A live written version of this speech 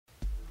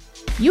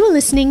You are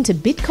listening to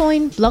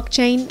Bitcoin,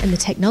 Blockchain, and the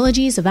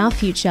Technologies of Our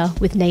Future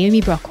with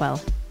Naomi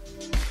Brockwell.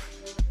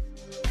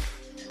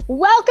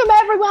 Welcome,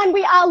 everyone.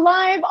 We are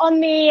live on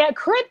the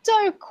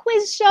Crypto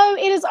Quiz Show.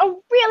 It is a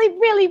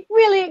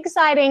really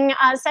exciting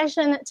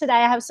session today.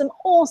 I have some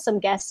awesome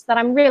guests that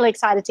I'm really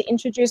excited to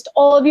introduce to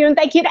all of you. And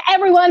thank you to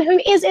everyone who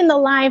is in the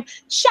live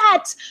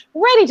chat,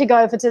 ready to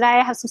go for today.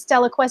 I have some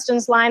stellar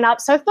questions lined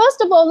up. So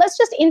first of all, let's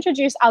just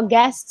introduce our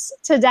guests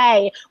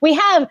today. We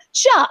have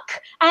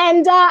Chuck,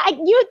 and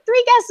you had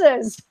three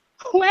guesses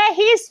where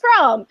he's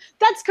from.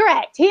 That's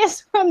correct. He is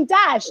from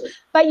Dash,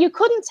 but you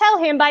couldn't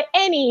tell him by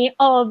any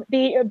of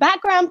the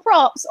background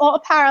props or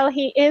apparel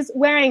he is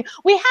wearing.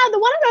 We have the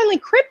one and only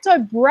Crypto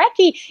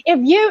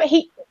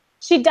Brekkie.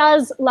 She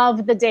does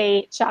love the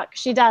D, Chuck.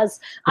 She does.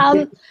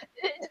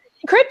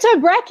 Crypto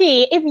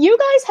Brekkie, if you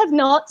guys have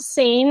not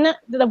seen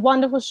the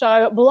wonderful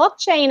show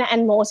Blockchain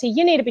and Morty,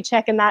 you need to be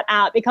checking that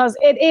out because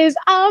it is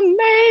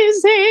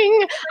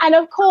amazing. And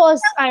of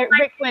course,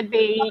 Rick would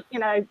be,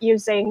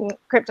 using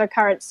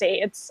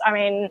cryptocurrency. It's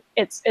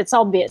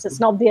obvious. It's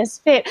an obvious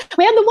fit.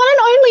 We have the one and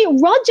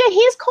only Roger.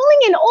 He's calling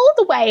in all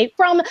the way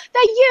from the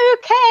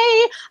UK,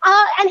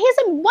 and he's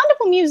a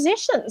wonderful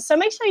musician. So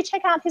make sure you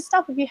check out his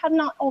stuff if you have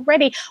not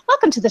already.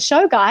 Welcome to the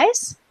show,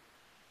 guys.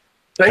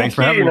 Thanks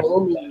for having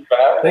me.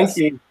 Thank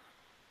you.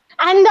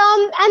 And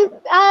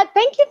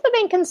thank you for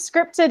being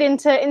conscripted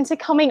into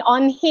coming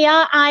on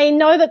here. I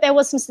know that there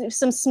was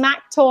some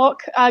smack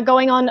talk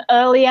going on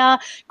earlier.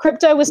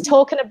 Crypto was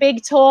talking a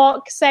big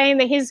talk, saying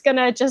that he's going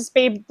to just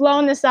be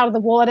blowing this out of the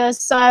water.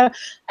 So,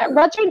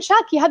 Roger and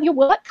Chuck, you have your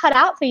work cut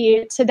out for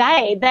you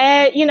today.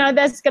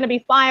 There's going to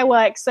be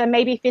fireworks and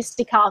maybe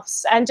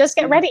fisticuffs, and just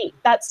get ready.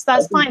 That's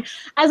fine.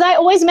 As I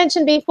always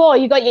mentioned before,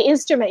 you got your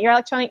instrument, your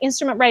electronic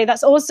instrument ready.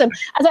 That's awesome.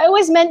 As I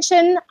always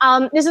mention,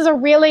 this is a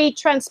really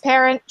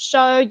transparent show.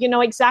 You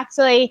know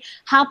exactly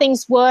how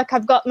things work.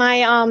 I've got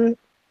my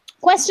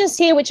questions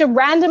here, which are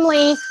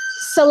randomly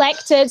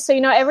selected, so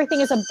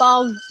everything is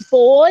above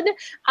board.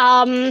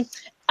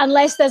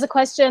 Unless there's a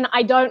question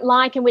I don't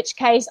like, in which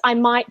case I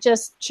might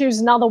just choose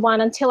another one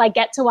until I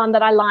get to one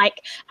that I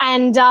like.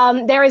 And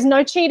there is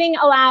no cheating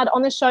allowed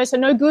on the show, so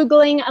no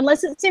Googling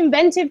unless it's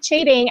inventive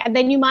cheating, and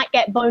then you might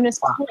get bonus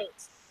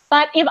points.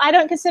 But if I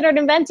don't consider it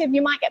inventive,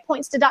 you might get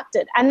points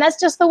deducted. And that's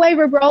just the way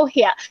we roll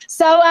here.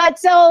 So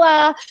it's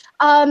all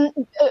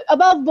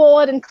above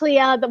board and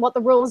clear what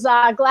the rules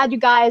are. Glad you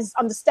guys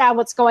understand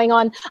what's going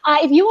on.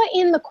 If you are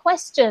in the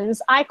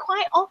questions, I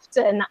quite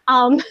often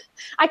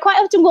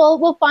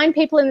will find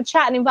people in the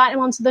chat and invite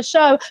them onto the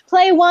show.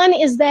 Player one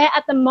is there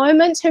at the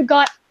moment, who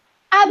got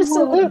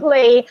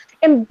absolutely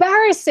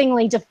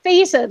embarrassingly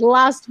defeated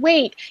last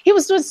week. He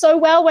was doing so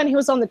well when he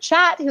was on the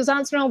chat. He was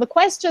answering all the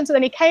questions, and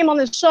then he came on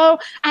the show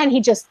and he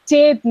just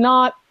did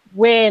not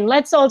win.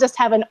 Let's all just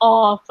have an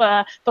awe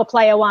for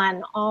player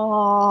one.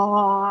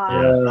 Oh,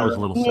 yeah, that was a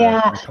little sad.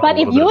 Yeah, but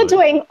if you're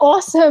doing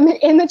awesome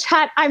in the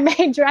chat, I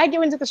may drag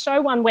you into the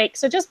show one week.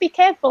 So just be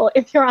careful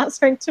if you're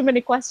answering too many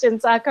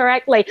questions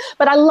correctly.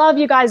 But I love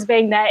you guys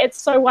being there. It's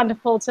so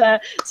wonderful to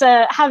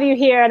have you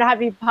here and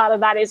have you part of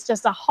that. It's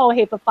just a whole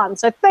heap of fun.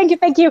 So thank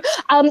you.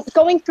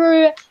 Going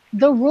through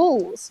the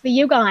rules for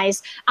you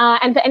guys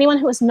and for anyone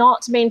who has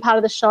not been part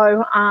of the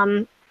show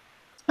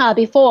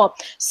before.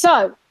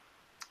 So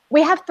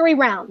we have 3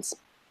 rounds.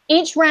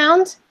 Each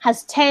round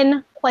has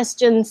 10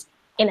 questions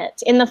in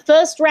it. In the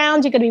first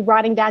round, you're going to be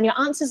writing down your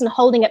answers and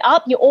holding it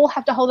up. You all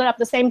have to hold it up at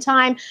the same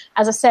time.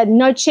 As I said,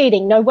 no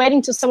cheating, no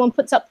waiting till someone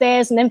puts up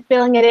theirs and then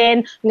filling it in.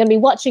 I'm going to be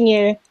watching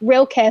you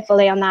real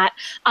carefully on that.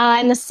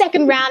 In the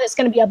second round, it's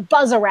going to be a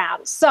buzzer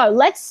round. So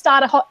let's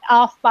start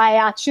off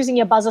by choosing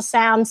your buzzer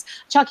sounds.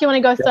 Chuck, you want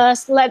to go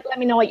first? Let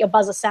me know what your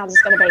buzzer sound is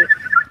going to be.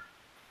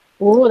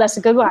 Ooh, that's a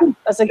good one.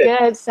 That's a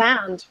good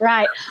sound.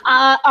 Right.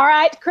 All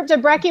right, Crypto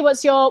Brekkie,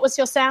 what's your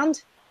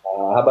sound?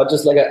 How about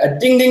just like a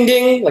ding, ding,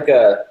 ding, like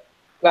a...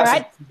 All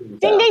right.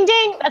 Ding, ding,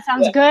 ding. That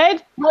sounds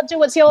good. Roger,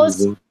 what's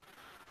yours? Mm-hmm.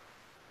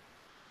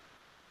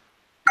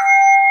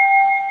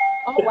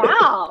 Oh,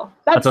 wow.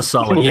 That's a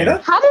solid game.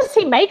 How does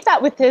he make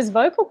that with his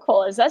vocal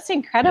cords? That's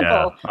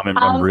incredible. Yeah,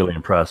 I'm really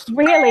impressed.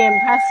 Really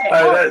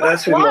impressive.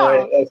 That's my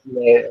one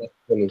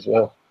as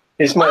well.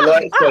 It's my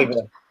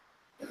lightsaber.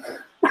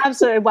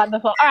 Absolutely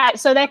wonderful. All right,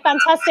 so they're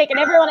fantastic. And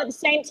everyone at the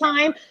same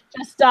time,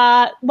 just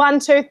 1,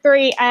 2,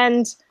 3,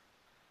 and...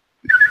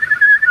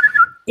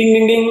 Ding,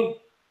 ding, ding.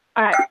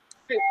 All right.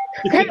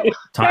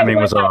 Timing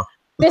was off.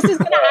 This is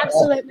going to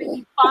absolutely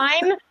be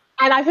fine.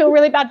 And I feel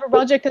really bad for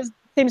Roger because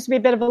there seems to be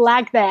a bit of a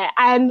lag there.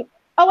 And,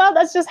 oh, well,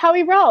 that's just how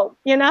we roll,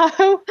 And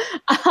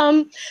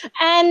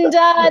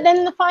then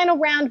in the final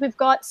round, we've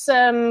got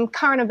some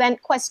current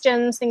event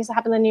questions, things that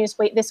happened in the news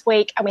this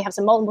week, and we have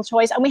some multiple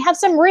choice, and we have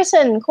some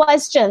written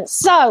questions.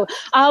 So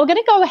we're going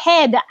to go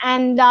ahead,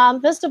 and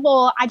first of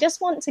all, I just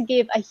want to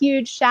give a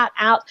huge shout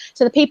out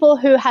to the people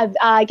who have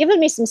given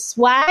me some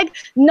swag,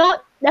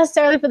 not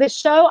necessarily for this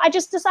show. I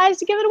just decided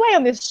to give it away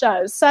on this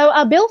show. So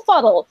Bill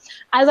Fodl,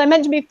 as I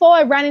mentioned before,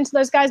 I ran into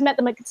those guys, met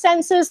them at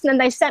Consensus, and then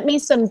they sent me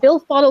some Bill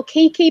Fodl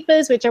key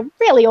keepers, which are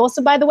really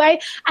awesome, by the way,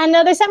 and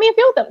they sent me a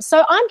few of them.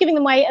 So I'm giving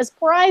them away as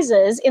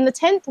prizes in the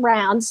 10th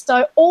round.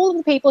 So all of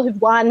the people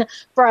who've won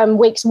from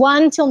weeks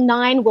 1 till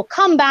 9 will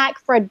come back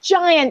for a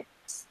giant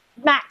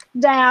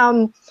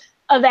smackdown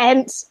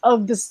event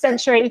of the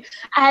century,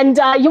 and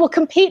you will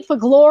compete for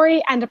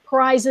glory and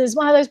prizes.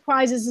 One of those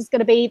prizes is going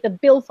to be the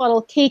Bill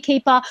Fodl Key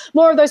Keeper.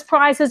 More of those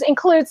prizes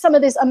include some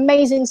of this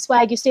amazing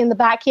swag you see in the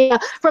back here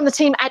from the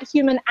team at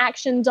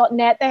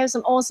humanaction.net. They have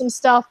some awesome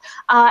stuff,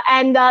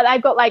 and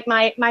they've got like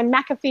my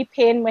McAfee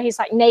pin where he's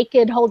like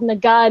naked holding a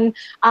gun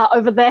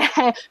over there.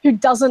 Who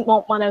doesn't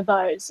want one of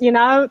those? You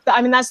know,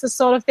 I mean, that's the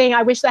sort of thing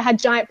I wish they had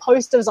giant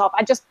posters of.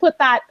 I just put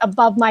that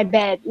above my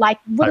bed. Like,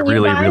 I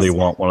really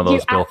want one of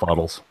those Bill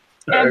Fodls.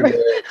 Not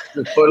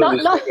the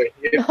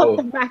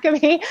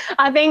McAfee.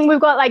 I think we've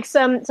got like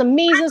some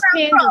Mises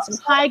pins and some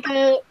Tiger. We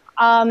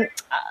have the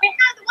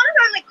one and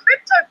only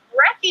Crypto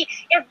Brecky.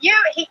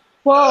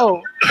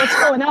 Whoa, what's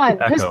going on?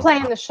 Who's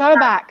playing the show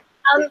back?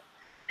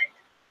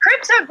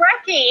 Crypto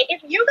Brecky,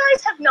 if you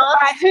guys have not... All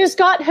right, who's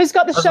got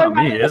the show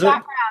back in the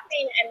background?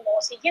 And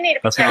Morty, you need to...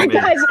 That's not me.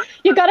 Guys,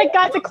 you got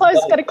to close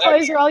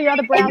all your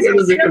other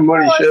browsers.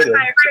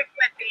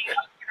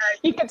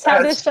 You can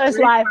tell this show's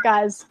live,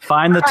 guys.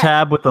 Find the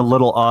tab with the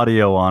little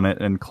audio on it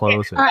and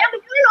close it. Right.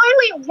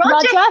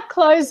 Roger,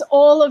 close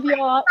all of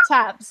your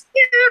tabs.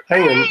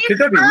 Hang on, could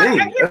that be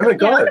me? Oh my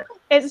god.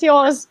 It's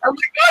yours. Oh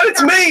my god,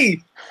 it's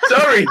me!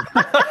 Sorry.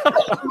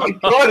 Oh my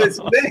god, it's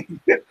me.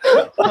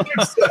 I'm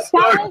so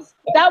sorry.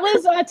 That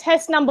was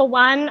test number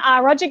 1.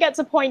 Roger gets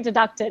a point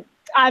deducted.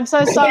 I'm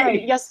so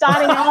sorry. You're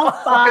starting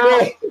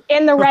off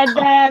in the red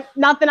there.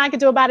 Nothing I could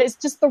do about it. It's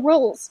just the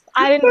rules.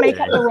 I didn't make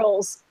up the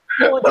rules.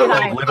 Or did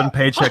I? Living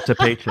paycheck to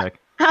paycheck.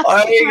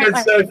 I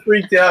get so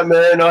freaked out,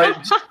 man.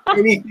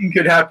 Anything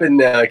could happen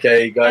now,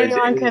 okay, guys.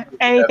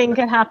 Anything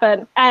could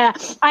happen. I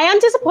am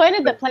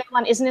disappointed that Player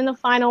One isn't in the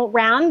final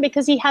round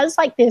because he has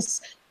like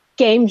this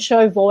game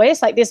show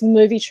voice, like this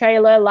movie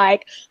trailer,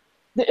 like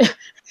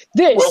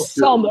this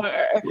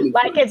summer.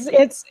 Like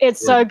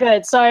it's so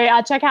good.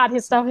 So check out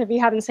his stuff if you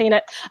haven't seen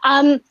it.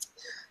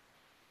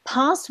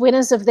 Past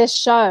winners of this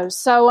show.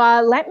 So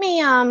let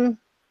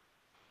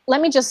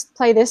me just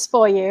play this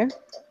for you.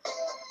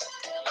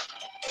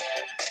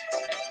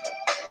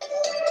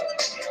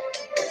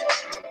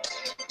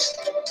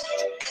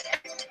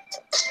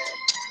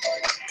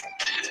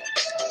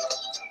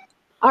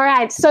 All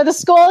right, so the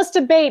scores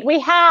to beat. We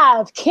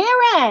have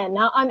Kieran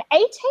on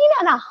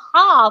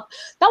 18.5.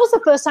 That was the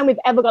first time we've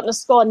ever gotten a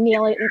score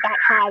nearly that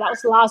high. That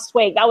was last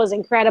week. That was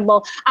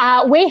incredible.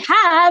 We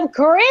have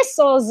Chris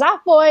or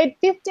Zaphoid,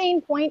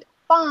 15.5.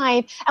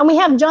 And we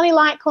have Johnny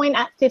Litecoin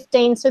at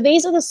 15. So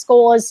these are the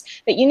scores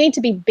that you need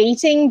to be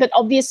beating, but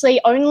obviously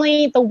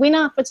only the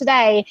winner for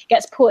today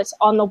gets put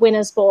on the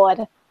winner's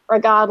board,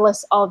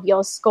 regardless of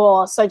your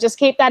score. So just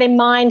keep that in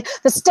mind.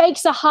 The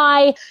stakes are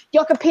high.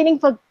 You're competing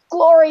for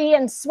glory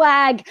and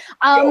swag,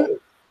 and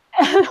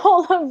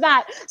all of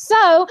that.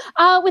 So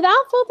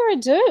without further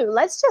ado,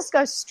 let's just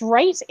go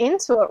straight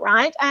into it,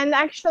 right? And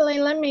actually,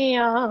 let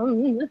me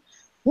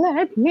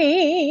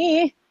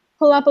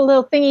pull up a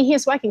little thingy here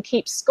so I can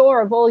keep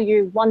score of all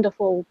you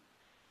wonderful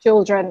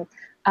children.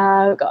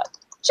 We've got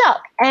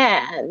Chuck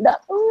and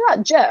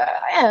Roger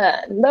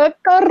and the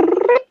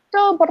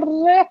Crypto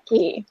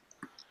Brecky.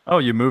 Oh,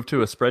 you moved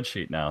to a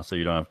spreadsheet now, so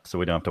we don't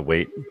have to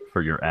wait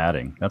for your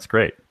adding. That's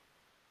great.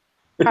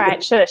 All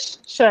right, shush.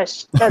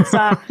 That's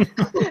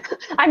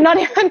I'm not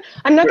going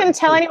to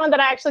tell anyone that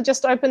I actually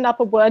just opened up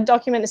a Word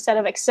document instead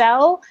of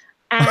Excel,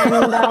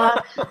 and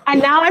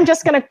now I'm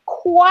just going to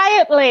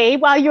quietly,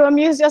 while you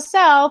amuse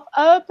yourself,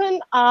 open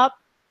up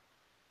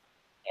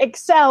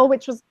Excel,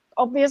 which was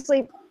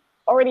obviously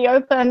already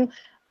open.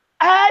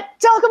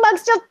 Talk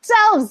amongst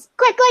yourselves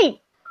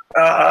quickly.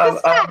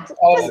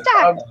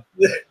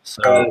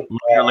 So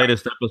your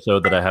latest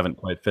episode that I haven't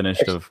quite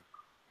finished of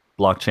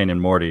Blockchain and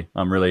Morty.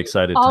 I'm really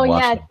excited to watch. Oh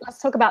yeah, let's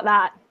talk about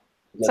that.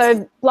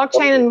 So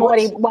Blockchain and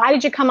Morty, why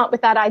did you come up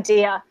with that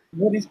idea?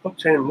 What is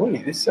Blockchain and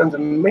Morty? This sounds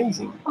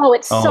amazing. Oh,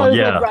 it's so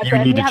yeah. good, Roger.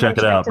 You need to check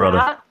it out,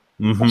 brother.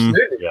 Mm-hmm.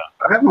 Absolutely. Yeah.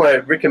 I have my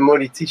Rick and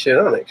Morty t-shirt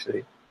on,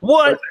 actually.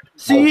 What?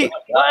 See?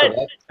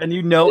 And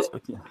you know...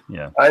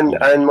 Yeah.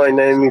 And my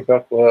Naomi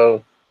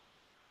Brockwell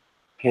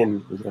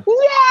pin. Yeah,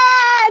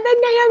 the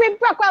Naomi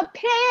Brockwell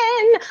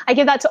pin. I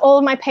give that to all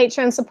of my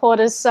Patreon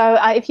supporters. So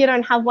if you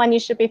don't have one, you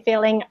should be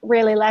feeling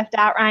really left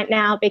out right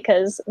now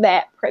because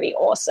they're pretty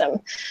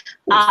awesome.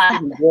 Yeah.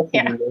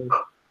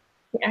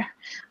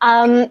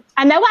 And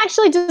they were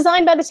actually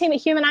designed by the team at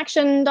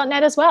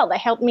humanaction.net as well. They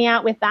helped me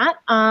out with that,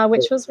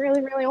 which was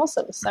really, really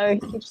awesome. So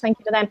huge thank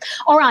you to them.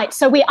 All right,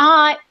 so we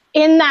are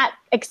in that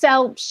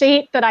Excel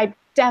sheet that I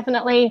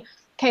definitely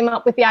came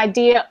up with the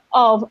idea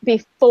of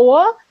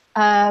before.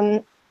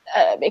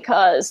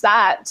 Because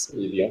that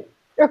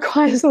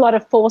requires a lot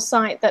of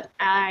foresight that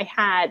I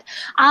had.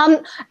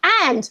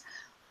 And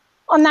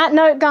on that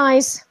note,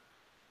 guys,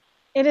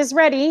 it is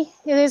ready.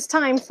 It is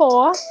time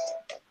for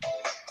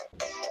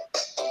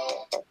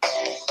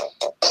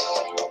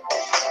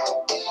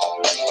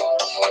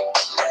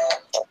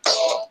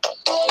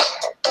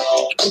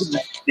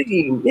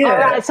Yeah. All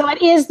right, so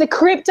it is the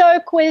Crypto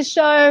Quiz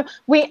Show.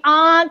 We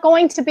are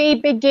going to be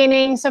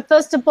beginning. So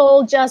first of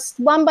all, just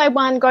one by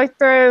one, go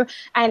through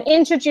and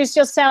introduce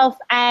yourself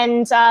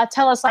and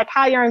tell us like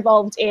how you're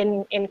involved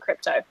in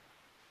crypto.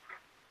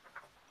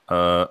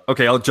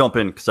 Okay, I'll jump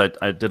in because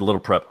I did a little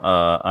prep.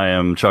 I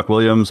am Chuck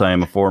Williams. I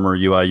am a former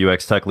UI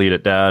UX tech lead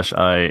at Dash.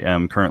 I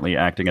am currently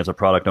acting as a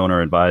product owner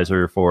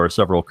advisor for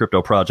several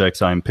crypto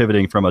projects. I'm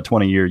pivoting from a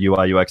 20-year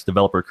UI UX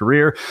developer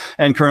career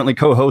and currently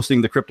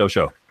co-hosting the Crypto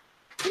Show.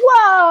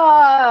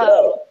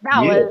 Whoa!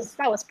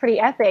 That was pretty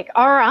epic.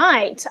 All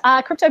right,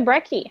 Crypto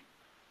Brekkie.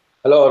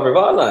 Hello,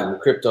 everyone. I'm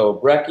Crypto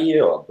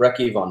Brekkie, or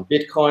Brekkie on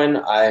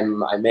Bitcoin.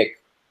 I make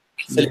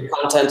silly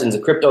content in the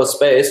crypto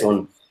space.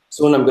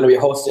 Soon I'm going to be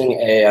hosting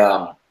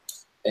a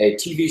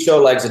TV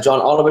show like the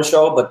John Oliver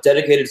Show, but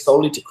dedicated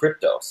solely to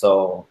crypto.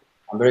 So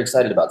I'm very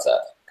excited about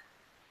that.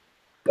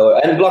 So,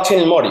 and Blockchain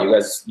and Morty, you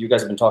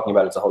guys have been talking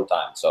about it the whole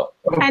time. So.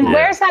 And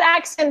where's that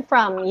accent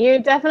from? You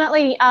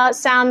definitely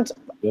sound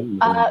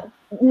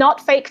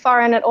not fake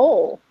foreign at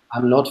all.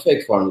 I'm not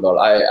fake foreign at all.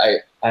 I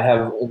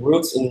have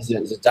roots in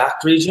the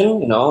DACH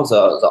region, the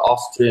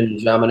Austrian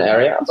German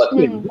area, but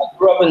I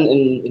grew up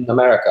in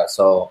America,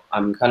 so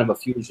I'm kind of a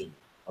fusion.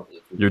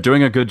 You're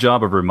doing a good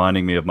job of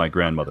reminding me of my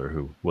grandmother,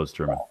 who was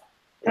German.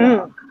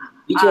 Das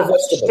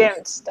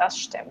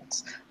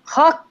stimmt.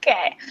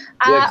 Okay.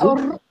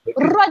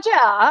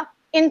 Roger,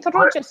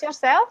 introduce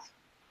yourself.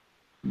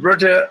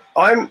 Roger,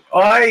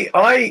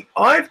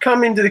 I've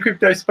come into the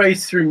crypto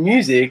space through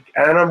music,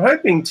 and I'm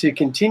hoping to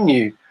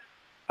continue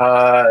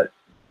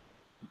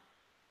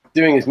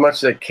doing as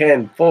much as I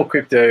can for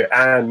crypto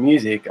and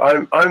music.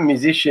 I'm a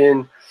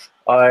musician.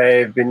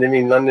 I've been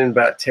living in London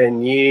about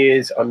 10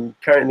 years. I'm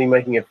currently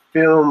making a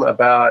film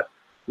about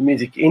the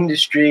music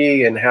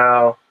industry and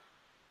how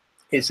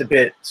it's a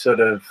bit sort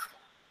of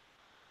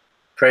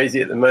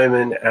crazy at the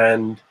moment.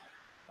 And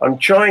I'm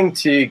trying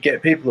to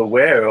get people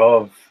aware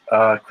of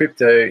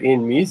crypto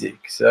in music.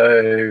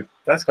 So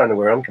that's kind of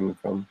where I'm coming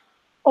from.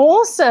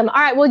 Awesome.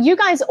 All right. Well, you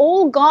guys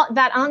all got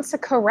that answer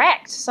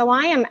correct. So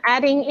I am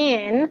adding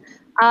in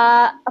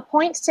a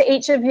point to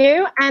each of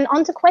you. And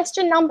on to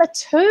question number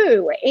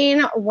 2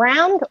 in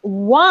round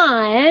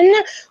 1,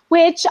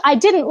 which I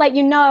didn't let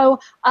you know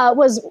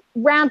was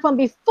round 1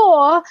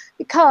 before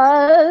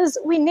because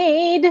we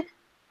need...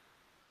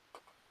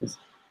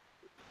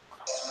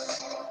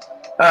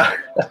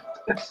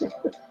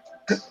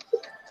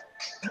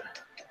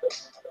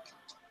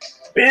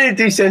 We need a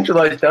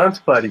decentralized dance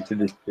party for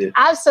this bit.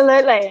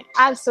 Absolutely.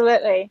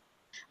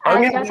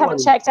 I'm you guys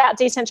haven't checked out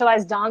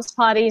decentralized dance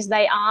parties,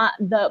 they are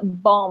the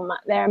bomb.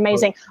 They're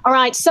amazing. All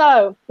right,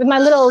 so with my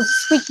little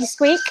squeaky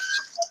squeak.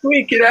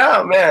 Squeak it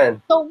out,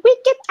 man. Squeak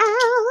it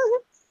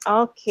out.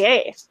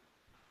 Okay.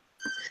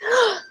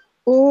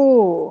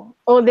 Ooh.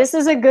 Oh, this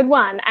is a good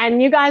one. And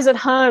you guys at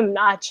home,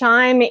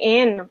 chime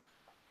in.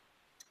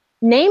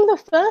 Name the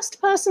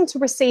first person to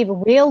receive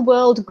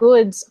real-world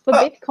goods for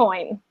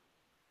Bitcoin.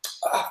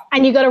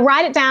 And you got to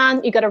write it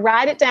down. Can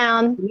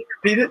you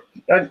repeat it?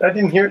 I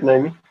didn't hear it,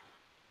 Naomi.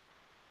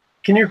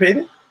 Can you repeat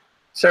it?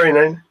 Sorry,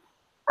 Naomi.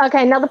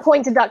 Okay, another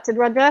point deducted,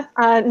 Roger.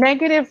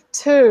 -2.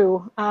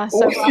 So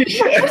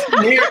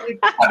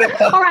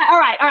all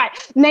right.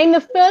 Name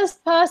the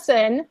first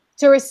person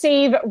to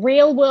receive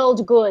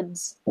real-world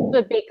goods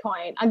for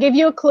Bitcoin. I'll give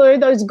you a clue.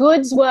 Those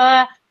goods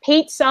were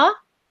pizza.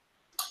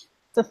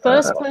 The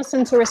first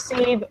person to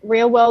receive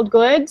real-world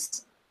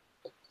goods.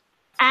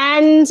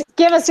 And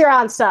give us your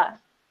answer.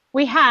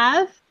 We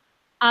have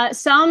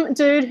some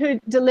dude who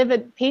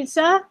delivered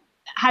pizza.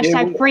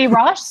 # free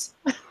Ross.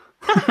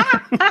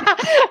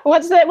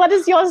 What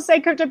does yours say,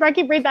 Crypto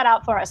Brekkie? Read that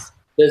out for us.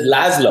 There's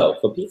Laszlo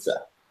for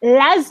pizza.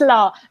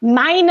 Laszlo,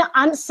 mein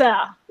Answer.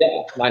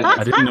 Yeah, mine.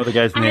 I didn't know the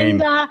guy's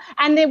name.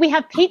 And then we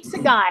have Pizza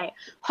Guy.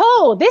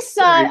 Oh, this,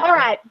 all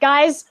right,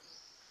 guys.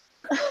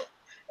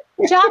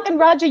 Chuck and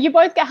Roger, you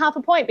both get half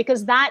a point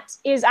because that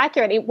is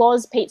accurate. It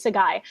was Pizza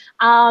Guy.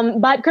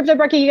 But Crypto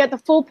Brekkie, you get the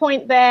full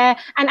point there.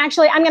 And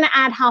actually, I'm going to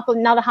add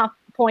another half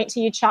point to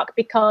you, Chuck,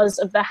 because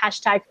of the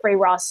 # free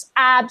Ross.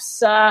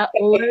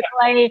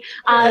 Absolutely.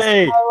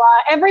 Hey. So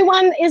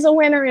everyone is a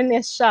winner in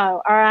this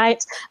show. All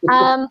right.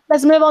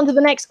 Let's move on to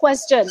the next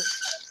question.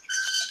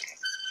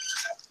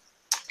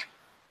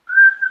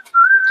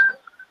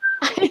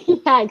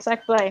 Yeah,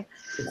 exactly.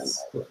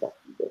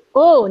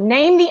 Oh,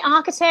 name the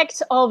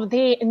architect of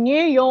the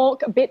New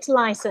York Bit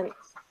License.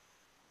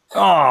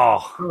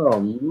 Oh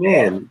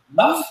man.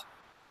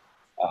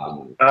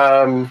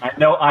 I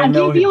know. I'll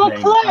give you a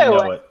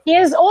clue. He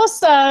is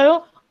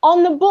also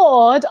on the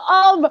board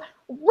of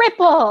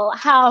Ripple.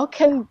 How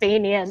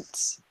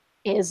convenient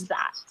is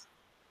that?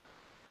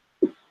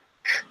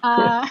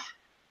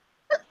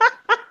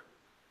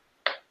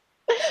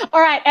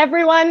 All right,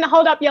 everyone,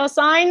 hold up your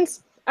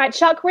signs. All right,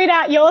 Chuck, read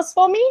out yours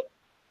for me.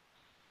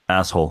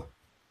 Asshole.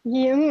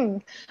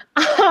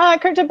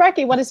 Crypto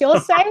Brekkie, what does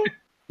yours say?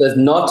 There's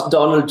not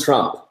Donald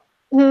Trump.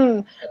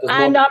 And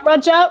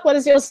Roger, what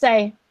does yours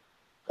say?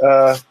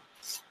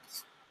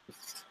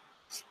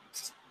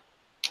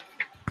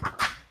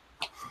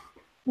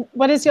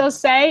 What does yours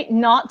say?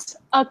 Not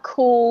a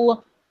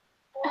cool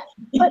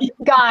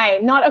guy.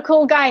 Not a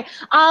cool guy.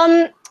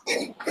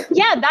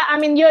 Yeah,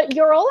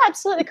 you're all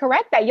absolutely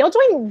correct there. You're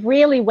doing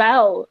really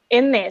well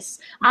in this.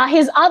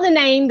 His other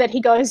name that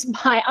he goes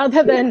by,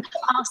 other than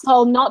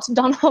asshole, not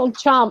Donald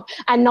Trump,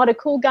 and not a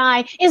cool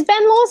guy, is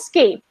Ben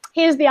Lawsky.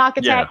 He's the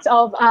architect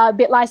of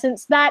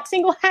BitLicense that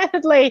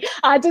single-handedly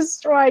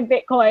destroyed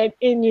Bitcoin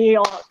in New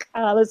York.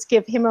 Let's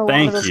give him a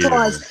round of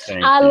applause.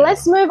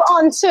 Let's move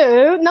on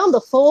to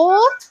number 4.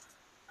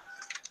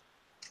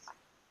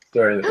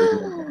 Sorry.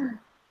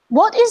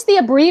 What is the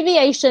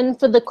abbreviation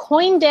for the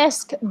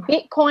CoinDesk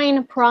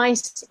Bitcoin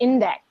Price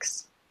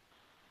Index?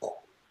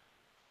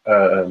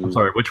 I'm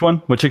sorry, which one?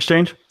 Which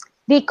exchange?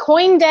 The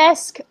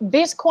CoinDesk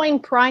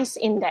Bitcoin Price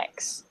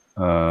Index.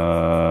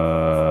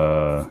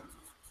 What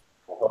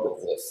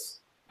is this?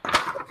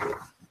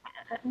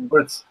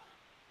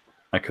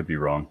 I could be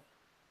wrong.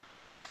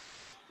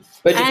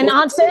 And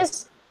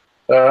answers?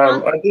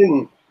 I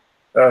didn't.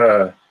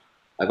 I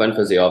went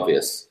for the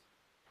obvious.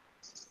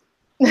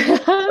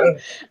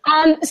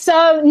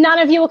 So none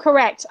of you are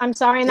correct. I'm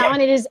sorry. And that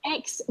one, it is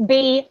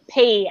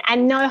XBP,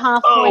 and no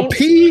half points.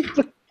 P?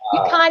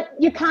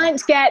 You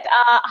can't get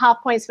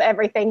half points for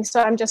everything.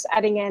 So I'm just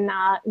adding in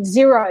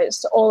zeros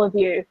to all of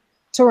you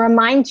to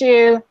remind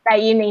you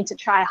that you need to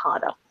try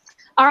harder.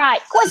 All right.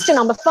 Question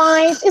number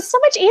 5 is so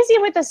much easier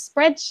with a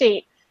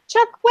spreadsheet.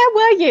 Chuck, where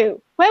were you?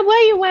 Where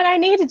were you when I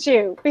needed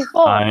you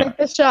before with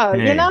the show?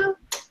 Hey, you know.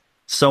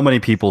 So many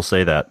people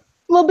say that.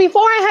 Well,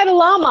 before I had a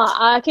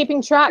llama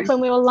keeping track when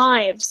we were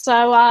live.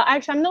 So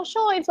actually, I'm not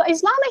sure. Is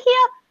Llama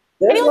here?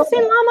 Anyone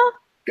seen Llama?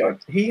 God,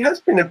 he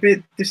has been a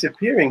bit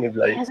disappearing of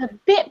late. He's a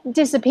bit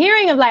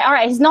disappearing of late. All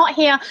right, he's not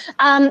here.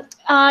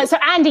 So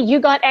Andy,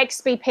 you got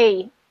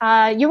XBP.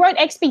 You wrote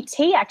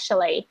XBT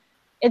actually.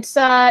 It's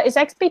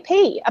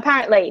XBP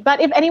apparently.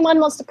 But if anyone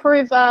wants to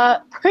prove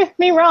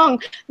me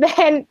wrong,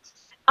 then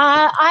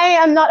I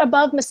am not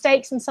above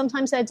mistakes, and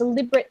sometimes they're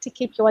deliberate to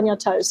keep you on your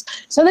toes.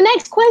 So the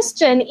next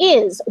question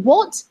is,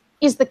 what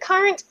is the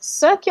current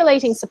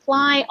circulating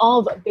supply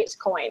of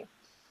Bitcoin?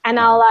 And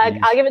I'll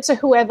give it to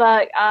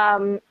whoever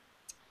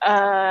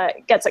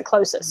gets it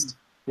closest.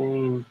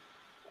 Including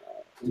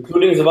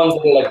the ones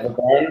that are like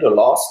burned or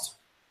lost?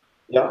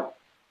 Yeah.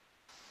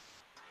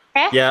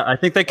 Yeah, I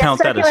think they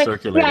count that as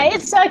circulating. Yeah,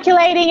 it's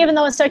circulating, even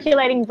though it's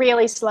circulating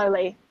really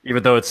slowly.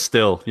 Even though it's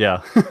still,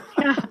 yeah.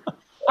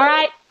 All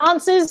right,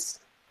 answers?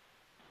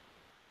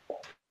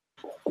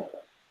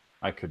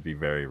 I could be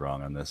very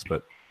wrong on this,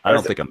 but I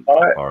don't think I'm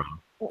far off.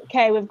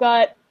 Okay, we've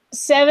got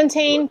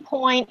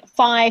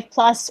 17.5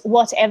 plus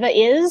whatever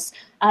is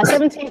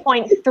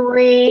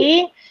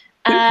 17.3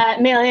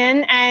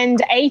 million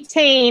and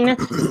 18.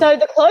 So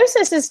the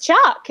closest is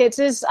Chuck. It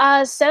is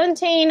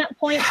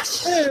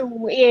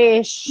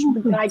 17.2-ish.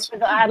 I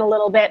could add a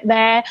little bit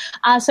there.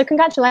 So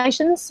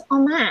congratulations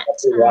on that.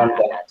 To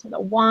the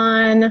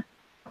 1.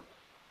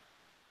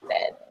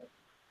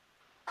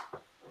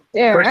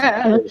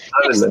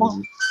 Next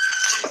one.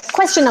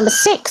 Question number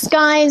 6,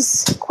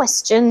 guys.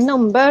 Question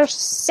number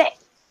 6.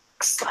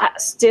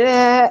 Let's do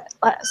it.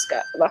 Let's go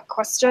to the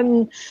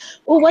question.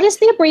 Well, what is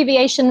the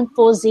abbreviation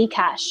for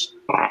Zcash?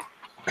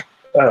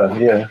 Oh,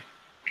 yeah.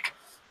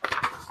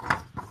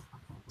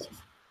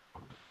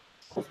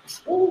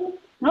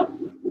 Nope.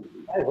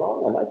 I'm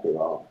wrong. I might be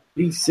wrong.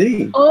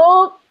 BC.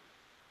 Oh.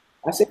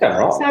 I think I'm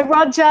wrong. So,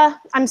 Roger,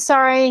 I'm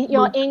sorry,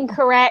 you're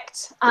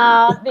incorrect.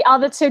 The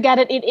other two get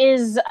it. It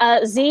is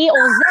Z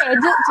or Z,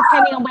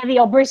 depending on whether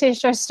you're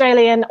British,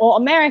 Australian, or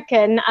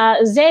American.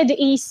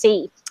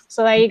 ZEC.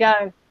 So there you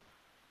go.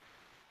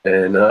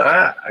 And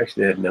I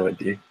actually had no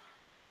idea.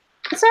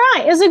 It's all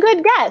right. It was a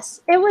good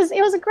guess. It was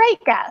a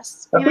great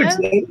guess. I put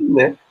Z in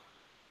there.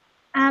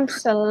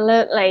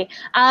 Absolutely.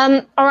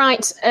 All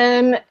right.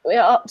 We're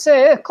up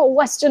to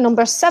question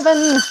number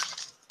 7.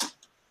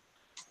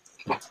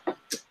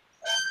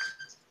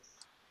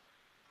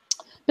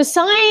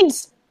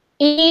 Besides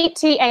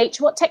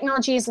ETH, what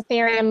technology is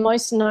Ethereum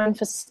most known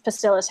for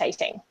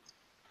facilitating?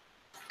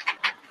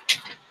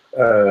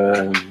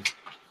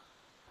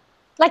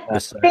 Like,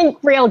 think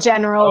real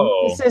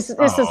general. This is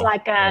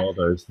like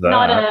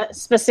not a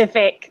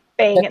specific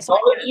thing.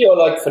 Technology or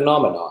like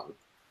phenomenon?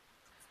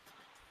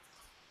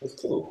 It's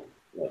cool.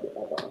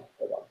 Hold on.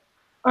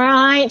 All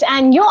right,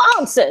 and your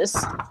answers.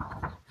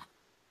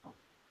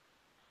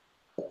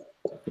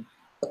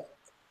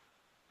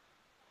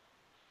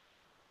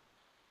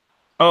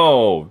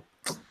 Oh.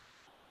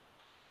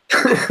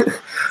 So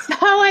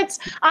it's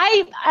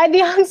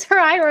the answer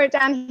I wrote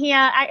down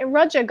here.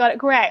 Roger got it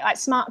correct, like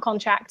smart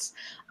contracts.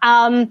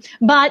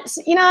 But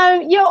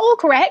you're all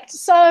correct.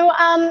 So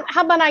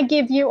how about I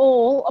give you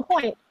all a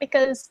point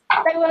because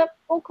they were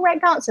all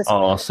correct answers.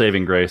 Oh,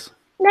 saving grace.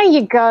 There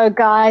you go,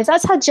 guys.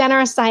 That's how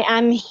generous I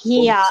am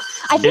here.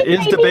 I think it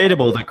is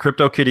debatable that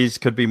CryptoKitties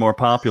could be more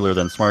popular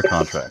than smart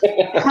contracts.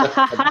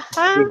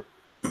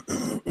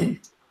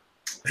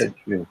 That's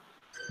true.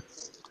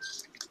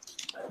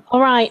 All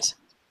right.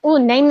 Oh,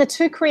 name the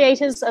 2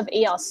 creators of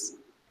EOS.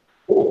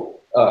 Cool.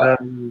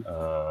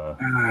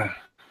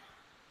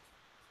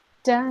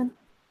 Dun,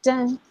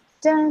 dun,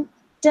 dun,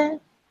 dun,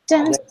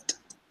 dun,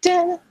 dun,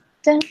 dun,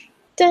 dun,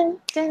 dun,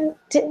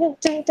 dun,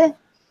 dun, dun.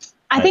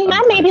 I think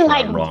that may be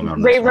like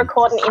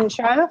re-record an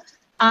intro.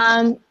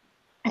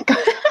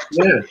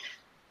 Yeah.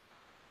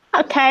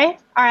 Okay,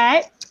 all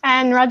right.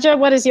 And Roger,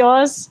 what is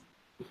yours?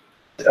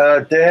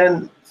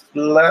 Dan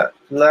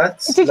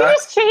Latz. Did you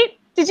just cheat?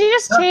 Did you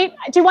just cheat?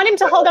 Do you want him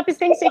to hold up his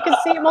thing so you can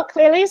see it more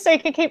clearly, so you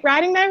can keep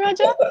writing there,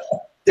 Roger?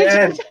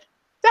 Dan.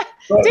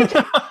 He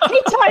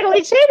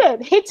totally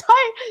cheated.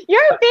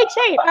 You're a big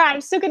cheat. All right,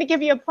 I'm still going to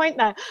give you a point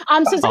though.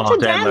 So it's actually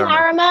Dan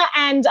Larimer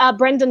and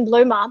Brendan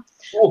Bloomer,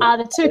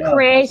 the two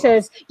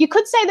creators. You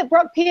could say that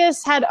Brock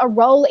Pierce had a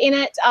role in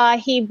it.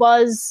 He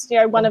was,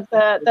 one of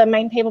the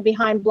main people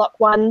behind Block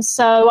One.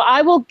 So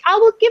I will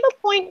give a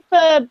point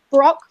for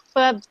Brock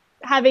for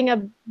having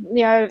a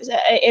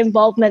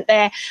involvement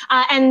there.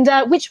 And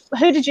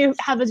who did you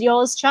have as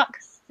yours, Chuck?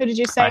 Who did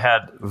you say? I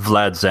had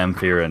Vlad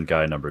Zamfir and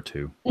guy number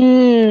 2.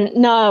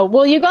 No.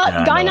 Well, you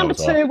got guy number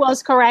 2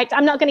 was correct.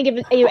 I'm not going to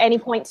give you any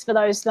points for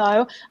those,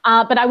 though.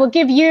 But I will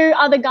give you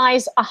other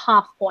guys a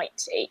half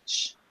point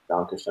each.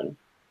 Dankeschön.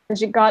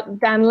 Because you got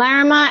Dan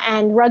Larimer,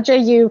 and Roger,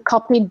 you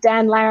copied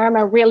Dan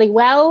Larimer really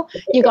well.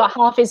 You got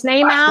half his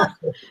name out.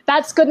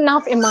 That's good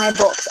enough in my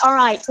books. All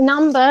right,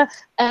 number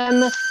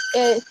 9.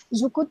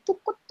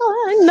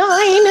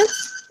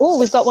 Oh,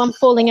 we've got one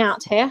falling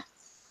out here.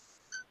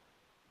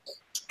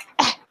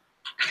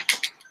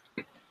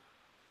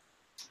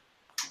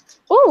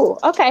 Oh,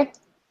 okay.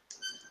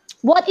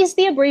 What is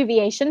the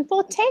abbreviation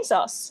for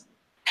Tezos?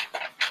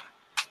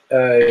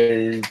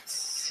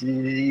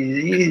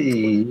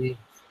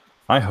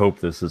 I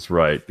hope this is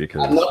right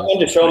because I'm not going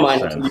to show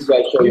mine until you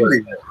guys show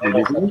yours.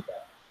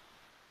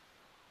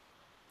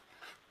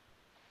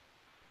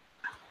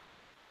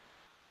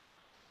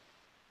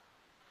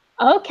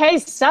 Okay,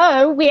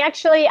 so we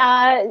actually,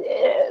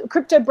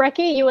 Crypto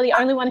Brecky, you were the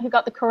only one who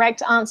got the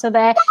correct answer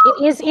there.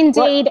 It is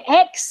indeed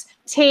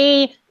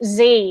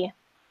XTZ.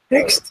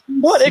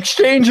 What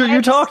exchange are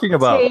you talking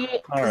about?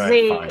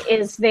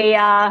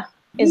 XTZ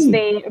is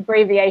the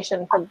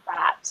abbreviation for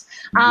that.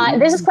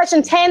 This is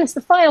question 10. It's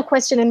the final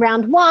question in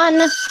round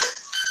 1.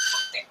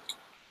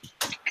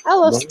 I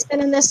love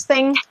spinning this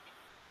thing.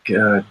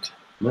 God.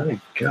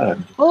 My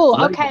God.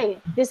 Oh, okay.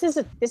 This is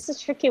a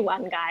tricky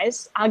one,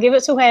 guys. I'll give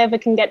it to whoever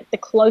can get the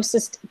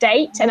closest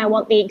date, and I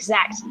want the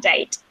exact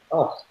date.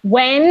 Oh.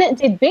 When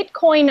did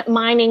Bitcoin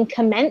mining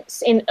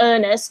commence in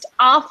earnest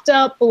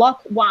after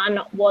Block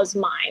 1 was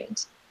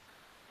mined?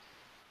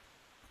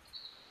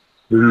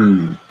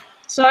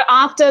 So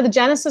after the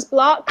Genesis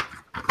block,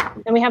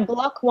 then we have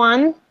Block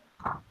 1.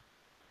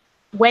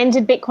 When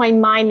did Bitcoin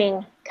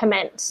mining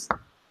commence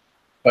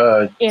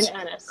in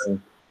earnest?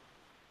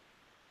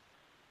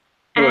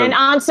 And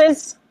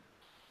answers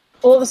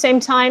all at the same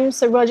time,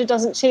 so Roger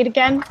doesn't cheat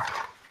again.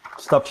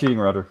 Stop cheating,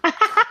 Roger.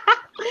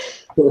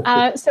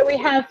 So we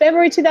have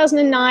February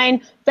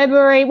 2009,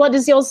 what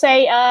does yours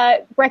say,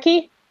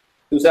 Brecky?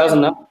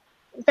 2009.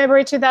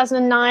 February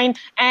 2009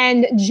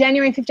 and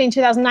January 15,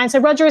 2009. So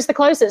Roger is the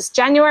closest.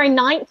 January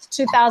 9th,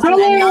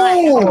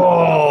 2009.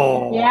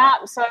 Oh. Yeah,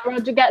 so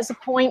Roger gets a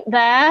point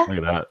there. Look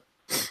at that.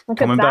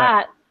 Look at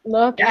that.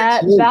 Look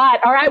at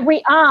that. All right,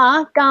 we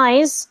are,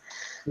 guys,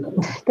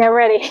 get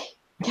ready.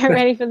 Get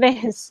ready for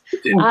this.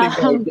 You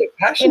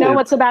know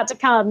what's about to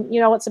come.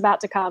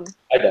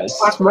 I don't.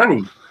 Fast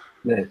money.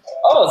 Yeah.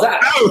 Oh, Zach.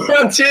 Oh,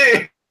 round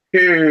 2.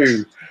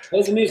 Where's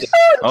the music?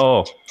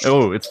 Oh,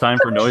 it's time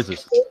for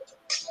noises.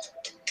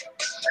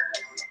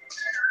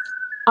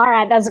 All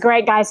right, that's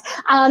great, guys.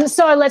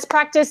 So let's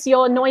practice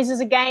your noises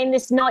again.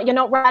 You're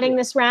not writing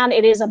this round.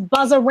 It is a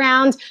buzzer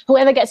round.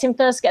 Whoever gets in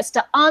first gets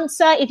to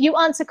answer. If you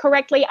answer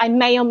correctly, I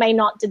may or may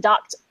not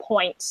deduct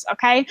points,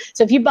 okay?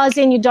 So if you buzz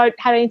in, you don't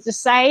have anything to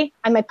say,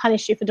 I may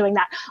punish you for doing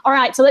that. All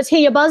right, so let's hear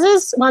your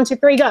buzzers. 1, 2,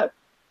 3, go.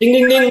 Ding,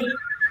 ding, ding.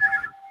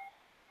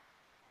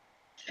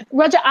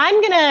 Roger, I'm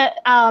going to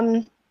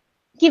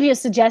give you a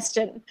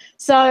suggestion.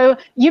 So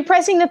you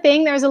pressing the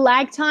thing, there is a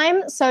lag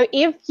time. So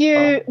if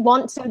you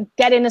want to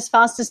get in as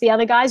fast as the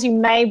other guys, you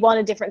may want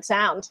a different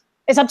sound.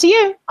 It's up to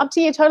you,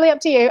 totally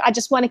up to you. I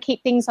just want to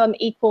keep things on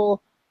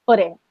equal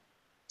footing.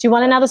 Do you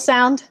want another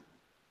sound?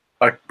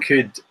 I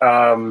could,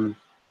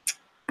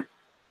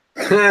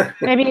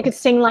 Maybe you could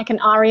sing like an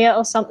aria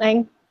or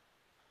something.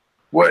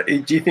 What,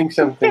 do you think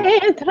something?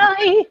 Is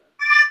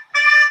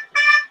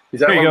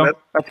that there you go.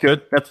 That's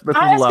good. That's a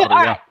little louder,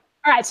 good.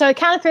 All right, so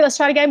count of 3. Let's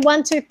try it again.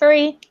 1, 2,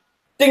 3.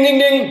 Ding, ding,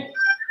 ding.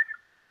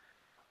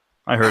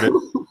 I heard it.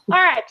 All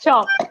right,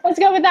 sure. Let's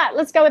go with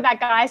that,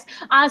 guys.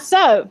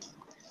 So,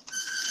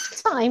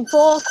 time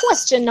for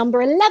question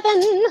number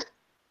 11.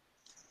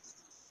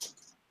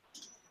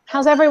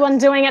 How's everyone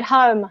doing at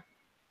home?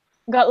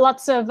 We've got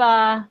lots of...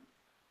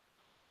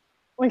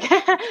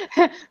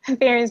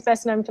 Ethereum's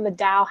best known for the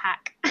DAO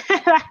hack.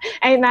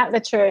 Ain't that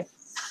the truth?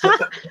 All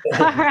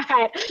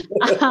right.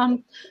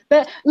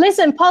 But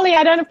listen, Polly,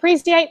 I don't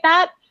appreciate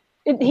that.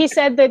 He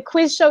said the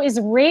quiz show is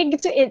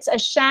rigged. It's a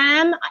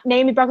sham.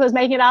 Namey Broccoli is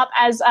making it up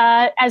as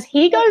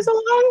he goes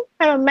along.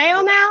 I'm a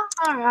male now.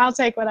 All right, I'll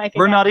take what I can.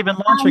 We're get. not even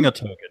launching a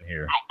token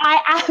here. I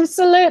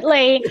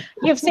absolutely.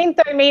 You've seen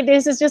through me.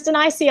 This is just an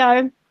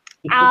ICO.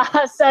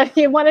 So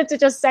you wanted to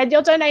just send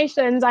your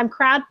donations. I'm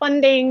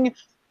crowdfunding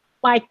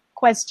my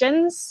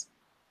questions.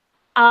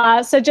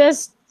 So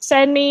just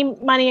send me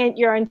money at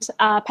your own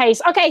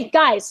pace. Okay,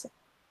 guys.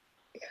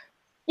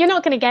 You're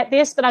not going to get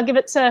this, but I'll give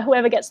it to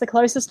whoever gets the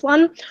closest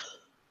one.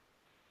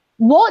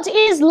 What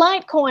is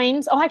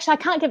Litecoin's? Oh, actually, I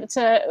can't give it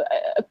to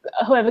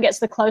whoever gets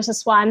the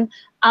closest one.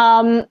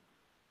 All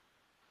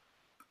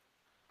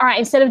right,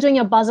 instead of doing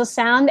your buzzer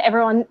sound,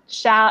 everyone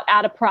shout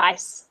out a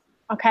price,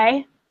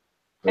 okay?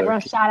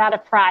 Everyone shout out a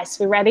price.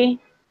 We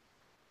ready?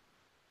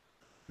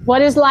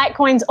 What is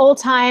Litecoin's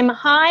all-time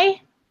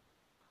high?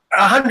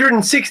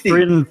 160.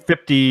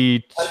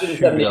 $352.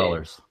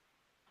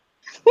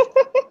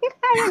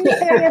 I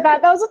didn't hear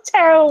that. That was a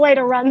terrible way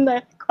to run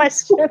the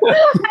question.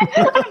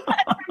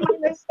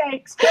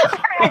 Mistakes. All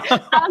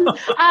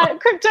right.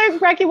 Crypto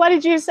Brecky, what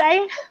did you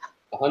say?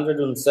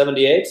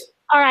 178.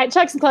 All right,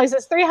 Chuck's the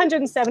closest.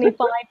 375.29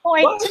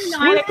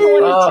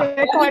 according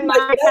to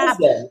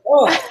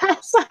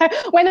CoinMarketCap. So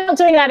we're not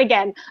doing that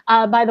again,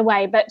 by the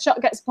way. But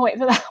Chuck gets a point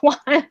for that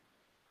one.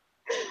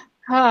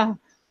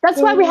 That's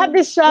why we have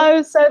this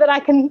show, so that I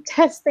can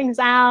test things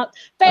out,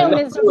 fail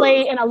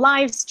miserably in a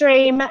live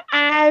stream,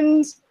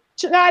 and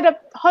try to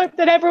hope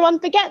that everyone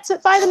forgets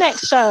it by the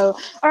next show.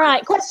 All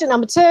right, question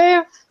number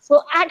 2.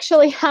 We'll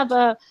actually have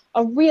a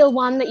real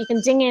one that you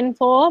can ding in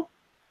for.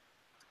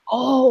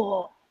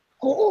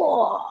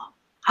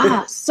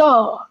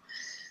 So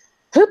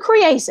who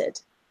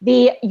created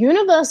the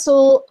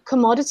Universal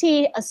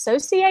Commodity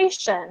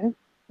Association,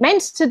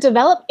 meant to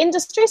develop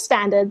industry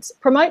standards,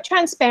 promote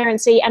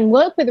transparency, and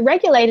work with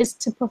regulators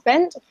to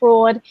prevent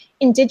fraud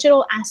in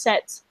digital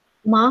assets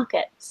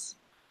markets?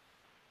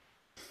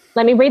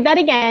 Let me read that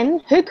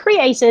again. Who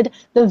created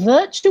the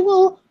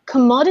Virtual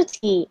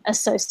Commodity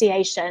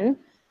Association,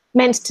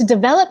 meant to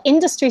develop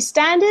industry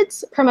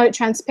standards, promote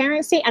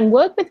transparency, and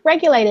work with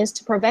regulators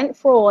to prevent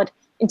fraud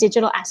in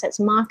digital assets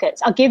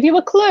markets? I'll give you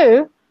a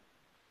clue.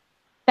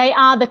 They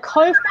are the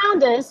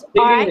co-founders.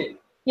 All right.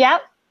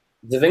 Yep.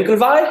 The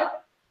Winklevi?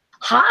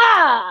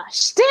 Ha!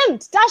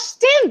 Stimmt! Das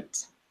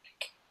stimmt!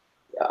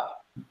 Ja.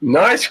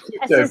 Nice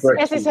crypto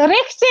Es ist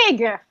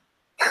richtig.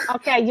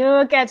 Okay,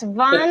 you get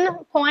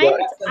 1 point.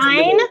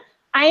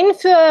 Ein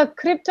für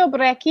Crypto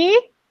Brecky.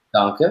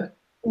 Danke.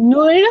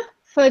 0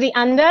 für die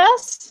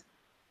Anders.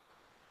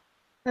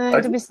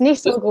 Du bist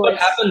nicht so gut. What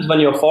happens when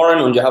you're foreign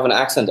and you have an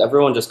accent?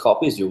 Everyone just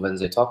copies you when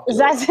they talk to you.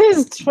 That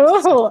is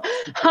true.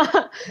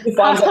 You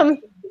find that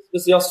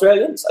with the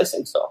Australians? I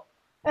think so.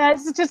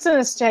 It's just an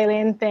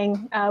Australian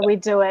thing. We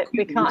do it.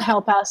 We can't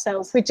help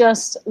ourselves. We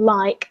just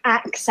like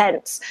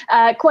accents.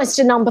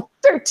 Question number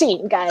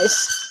 13,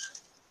 guys.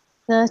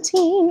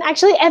 13.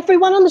 Actually,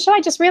 everyone on the show, I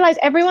just realized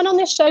everyone on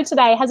this show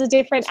today has a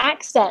different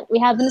accent. We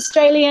have an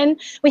Australian,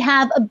 we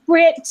have a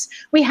Brit,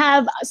 we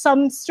have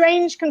some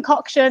strange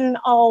concoction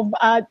of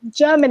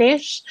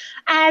Germanish,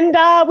 and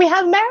we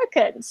have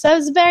American. So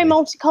it's very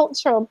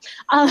multicultural.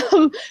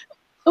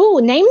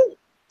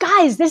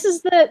 Guys, this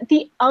is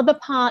the other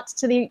part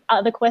to the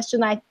other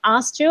question I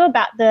asked you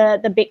about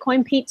the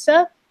Bitcoin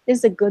pizza. This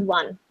is a good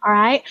one, all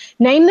right?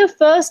 Name the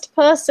first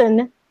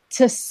person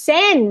to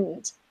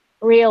send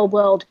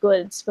real-world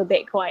goods for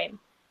Bitcoin.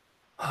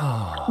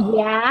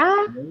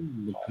 Yeah?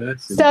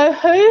 So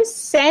who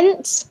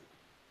sent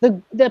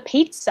the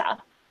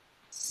pizza?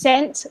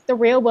 Sent the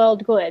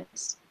real-world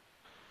goods?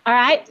 All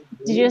right?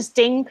 Did you just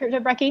ding,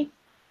 Crypto Brecky?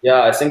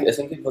 Yeah, I think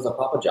it was a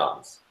Papa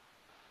John's.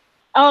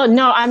 Oh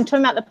no, I'm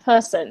talking about the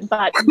person.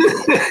 But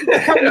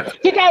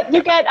you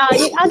get.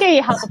 I'll give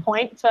you half a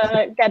point for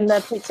getting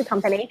the pizza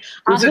company.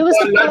 Who was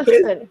the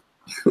person?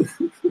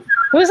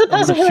 Who was the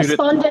person who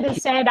responded and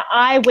said,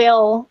 "I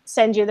will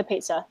send you the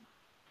pizza"?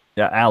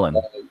 Yeah, Alan.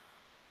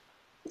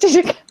 Did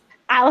you,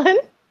 Alan?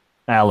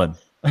 Alan.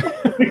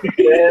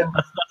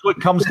 That's what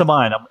comes to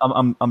mind.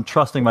 I'm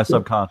trusting my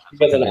subconscious.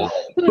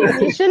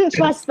 You shouldn't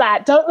trust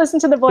that. Don't listen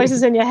to the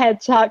voices in your head,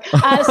 Chuck.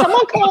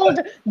 Someone called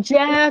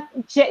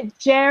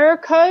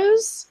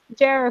Jericho's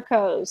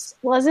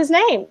was his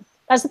name.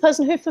 That's the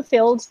person who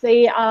fulfilled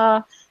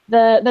the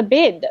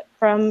bid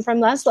from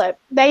Laszlo.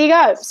 There you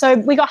go. So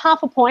we got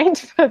half a point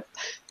for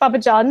Papa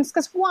John's,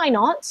 because why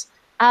not?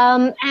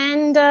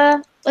 And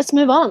let's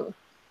move on.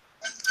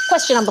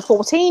 Question number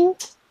 14.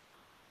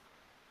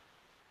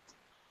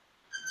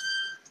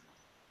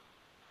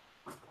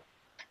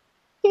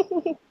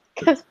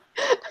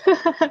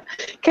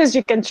 Because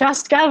you can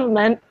trust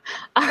government.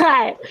 All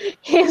right,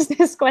 here's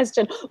this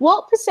question.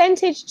 What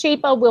percentage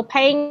cheaper will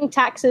paying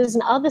taxes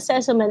and other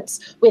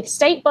settlements with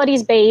state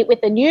bodies be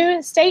with the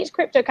new state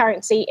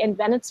cryptocurrency in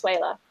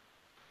Venezuela?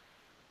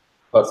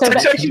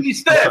 Actually,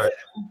 Steph.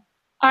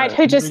 All right,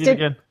 who just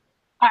did?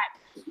 All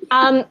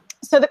right.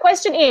 So the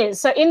question is,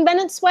 so in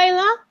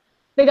Venezuela,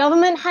 the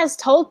government has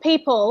told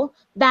people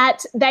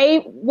that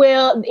they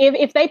will,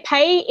 if they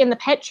pay in the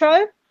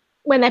petro,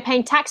 when they're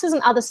paying taxes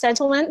and other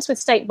settlements with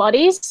state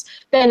bodies,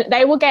 then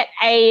they will get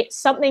a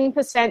something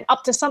percent,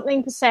 up to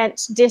something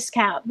percent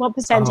discount. What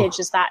percentage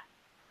is that?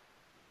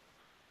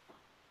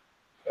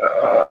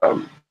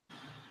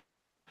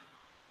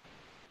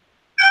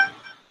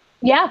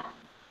 Yeah.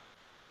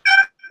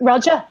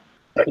 Roger?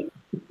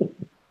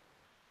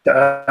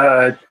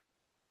 10%?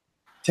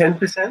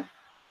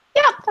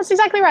 Yeah, that's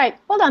exactly right.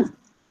 Well done.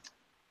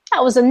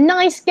 That was a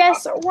nice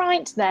guess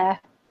right there.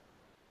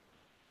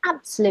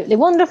 Absolutely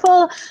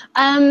wonderful.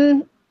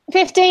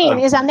 15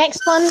 is our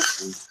next one.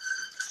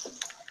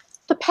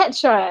 The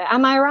Petro,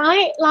 am I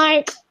right?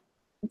 Like,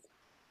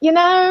 you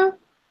know,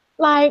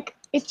 like,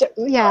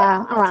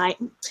 yeah, all right.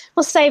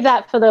 We'll save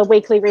that for the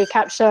weekly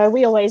recap show.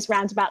 We always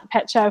rant about the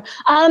Petro.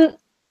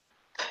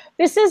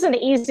 This is an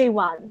easy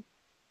one.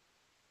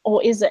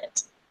 Or is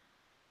it?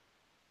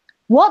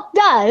 What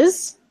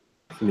does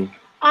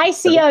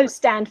ICO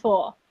stand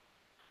for?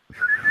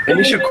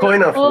 Initial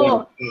coin offering.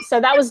 Oh, so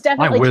that was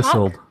definitely I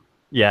whistled. Chuck.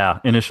 Yeah,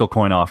 initial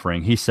coin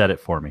offering. He said it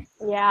for me.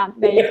 Yeah,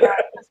 there you go.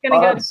 It's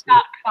going to go to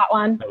Chuck, that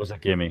one. That was a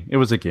gimme. It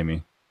was a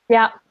gimme.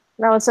 Yeah,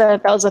 that was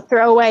a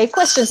throwaway.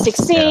 Question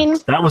 16. Yeah,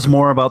 that was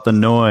more about the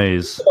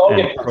noise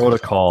and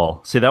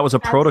protocol. See, that was a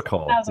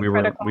protocol. That was a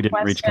protocol We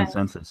didn't reach question.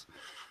 consensus.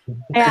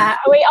 Yeah.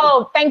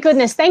 Thank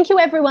goodness. Thank you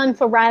everyone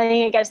for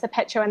rallying against the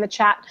Petro in the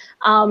chat.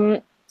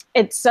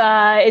 It's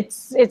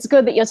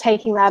good that you're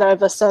taking that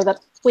over so that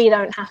we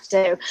don't have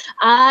to.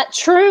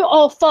 True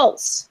or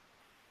false?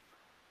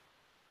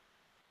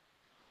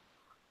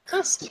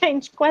 A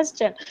strange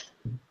question.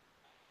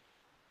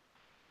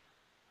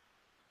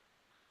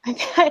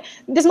 Okay.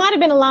 This might have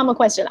been a llama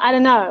question. I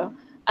don't know.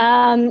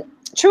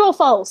 True or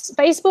false?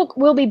 Facebook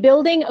will be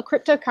building a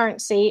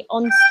cryptocurrency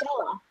on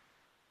Stellar.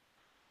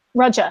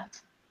 Roger.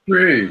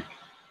 True.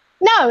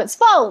 No, it's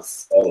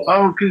false.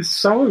 Oh, because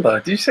solar.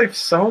 Did you say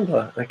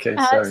solar? Okay,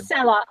 sorry.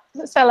 Stellar.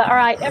 All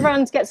right,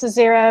 everyone gets a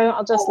 0.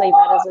 I'll just leave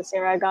that as a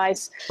 0,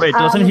 guys. Wait,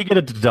 doesn't he get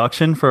a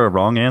deduction for a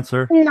wrong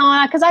answer?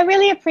 No, because I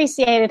really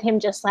appreciated him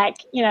just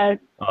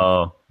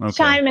Oh, okay.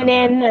 chiming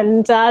in,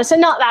 and so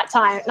not that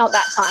time.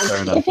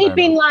 Fair enough, If he'd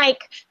been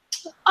like,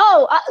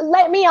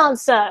 let me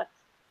answer,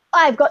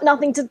 I've got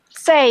nothing to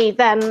say,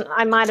 then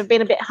I might have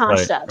been a bit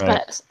harsher.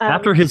 Right. But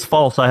After his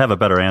false, I have a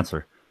better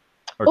answer.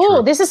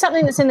 Oh, this is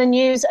something that's in the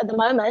news at the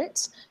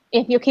moment,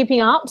 if you're keeping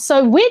up.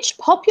 So which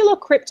popular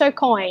crypto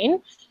coin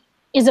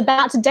is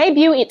about to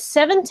debut its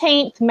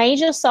 17th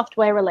major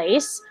software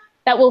release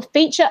that will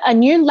feature a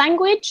new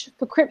language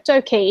for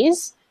crypto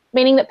keys,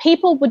 meaning that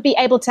people would be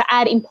able to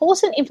add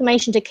important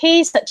information to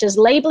keys, such as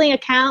labeling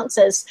accounts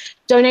as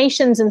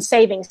donations and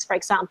savings, for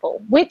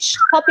example. Which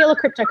popular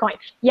crypto coin?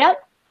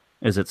 Yep.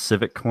 Is it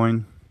Civic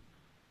Coin?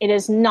 It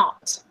is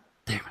not.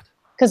 Damn it.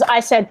 Because I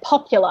said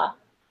popular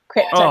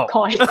crypto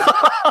coin.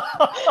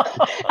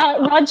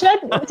 Roger,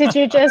 did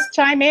you just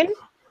chime in?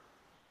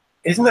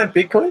 Isn't that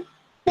Bitcoin?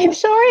 It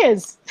sure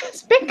is.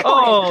 It's Bitcoin.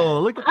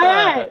 Oh, look at All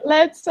that. right,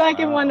 let's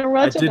give one to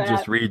Roger. I did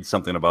just read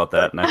something about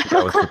that, and I think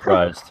I was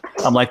surprised.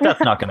 I'm like,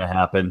 that's not going to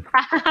happen.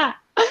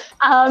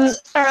 All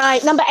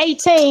right, number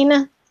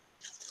 18.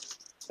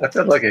 I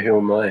felt like a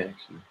hill my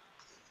actually.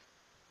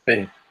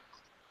 Hey.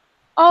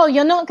 Oh,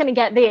 you're not going to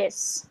get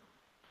this.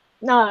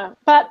 No,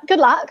 but good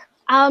luck.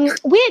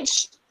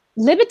 Which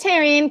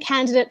Libertarian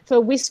candidate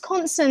for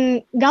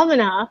Wisconsin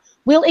governor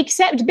will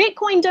accept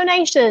Bitcoin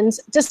donations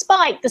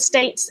despite the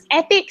state's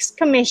ethics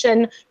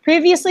commission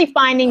previously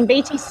finding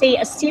BTC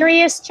a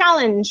serious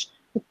challenge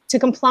to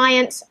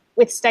compliance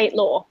with state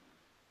law?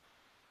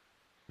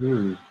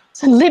 So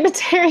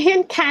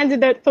Libertarian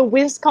candidate for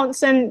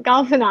Wisconsin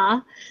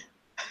governor,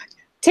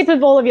 tip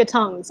of all of your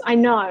tongues. I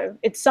know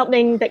it's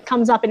something that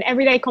comes up in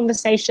everyday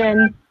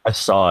conversation. I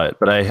saw it,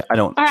 but I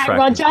don't All right,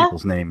 track these Roger?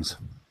 people's names.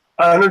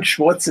 Arnold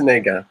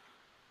Schwarzenegger.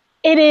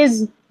 It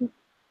is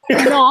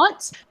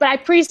not, but I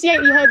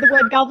appreciate you heard the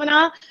word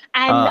governor.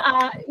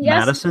 And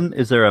yes, Madison?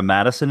 Is there a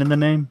Madison in the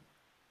name?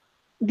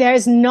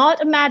 there's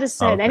not a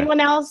Madison. Okay. Anyone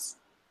else?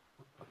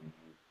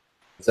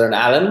 Is there an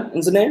Alan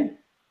in the name?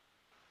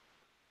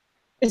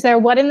 Is there a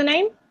what in the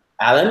name?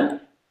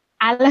 Alan?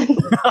 Alan.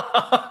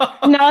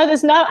 No,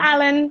 there's no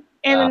Alan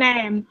in the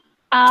name.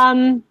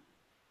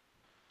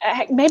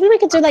 Maybe we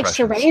could do like Precious.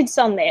 charades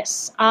on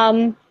this.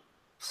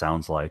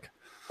 Sounds like.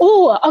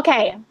 Oh,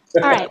 okay.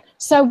 All right.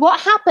 So what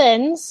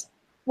happens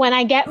when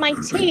I get my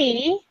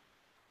tea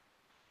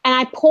and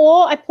I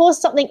pour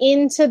something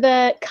into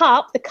the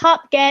cup? The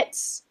cup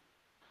gets.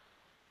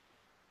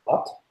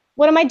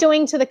 What am I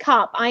doing to the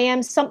cup? I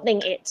am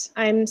something it.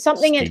 I'm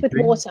something it with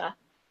Steeping? water.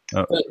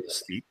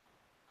 Steep.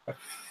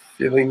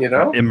 Filling it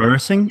up.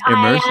 Immersing?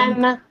 I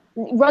am.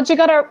 Roger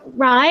got it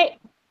right.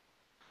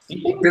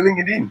 Filling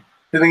it in.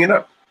 Filling it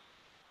up.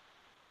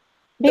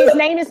 His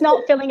name is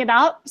not filling it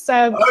up.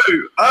 So,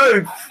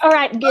 Oh. all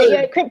right,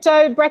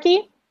 Crypto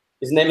Brecky.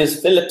 His name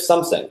is Philip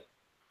something.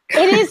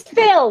 It is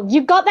Phil.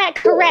 You got that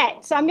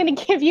correct. So I'm going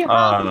to give you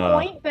half a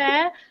point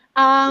there.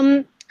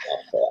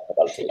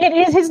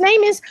 It is. His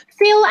name is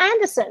Phil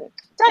Anderson.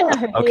 Don't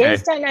know who he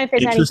is. Don't know if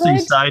it's any Interesting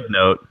good. side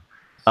note.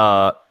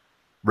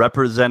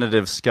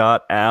 Representative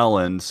Scott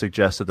Allen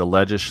suggested the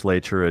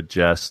legislature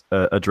address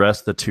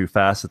the two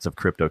facets of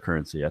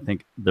cryptocurrency. I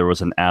think there was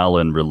an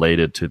Allen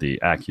related to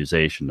the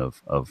accusation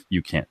of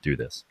you can't do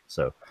this.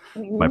 So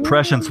my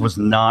prescience was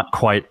not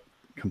quite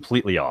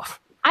completely off.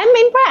 I'm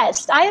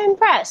impressed.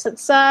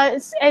 It's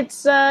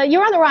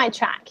you're on the right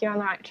track. You're on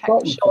the right track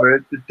for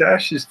sure. The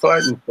Dash is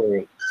fighting for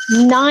it.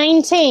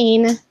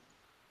 19,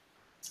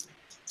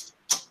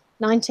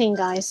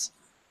 guys.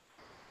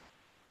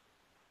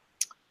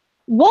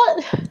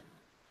 What?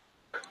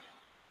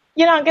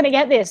 You're not going to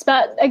get this,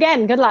 but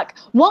again, good luck.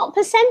 What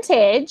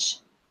percentage?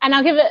 And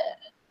I'll give it.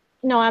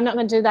 No, I'm not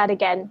going to do that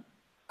again.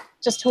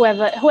 Just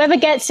whoever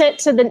gets it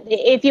to the.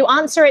 If you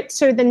answer it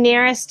to the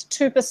nearest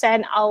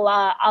 2%,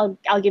 I'll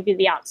give you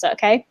the answer.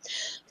 Okay,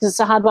 because it's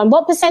a hard one.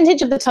 What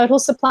percentage of the total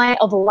supply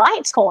of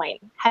Litecoin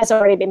has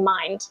already been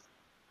mined?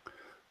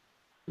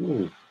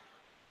 Ooh.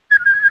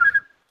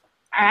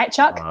 All right,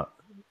 Chuck.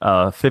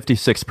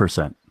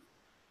 56%.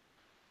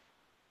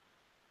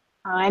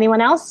 Anyone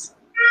else?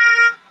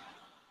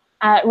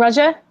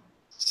 Roger?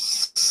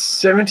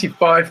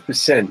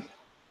 75%.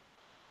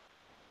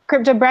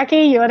 Crypto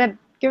Bracky, you want to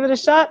give it a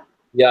shot?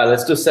 Yeah,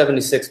 let's do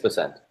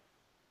 76%.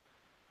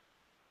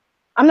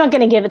 I'm not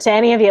going to give it to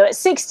any of you.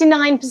 It's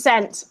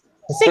 69%.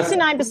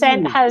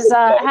 69%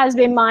 has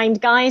been mined,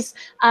 guys.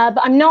 But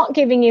I'm not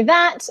giving you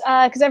that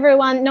because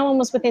no one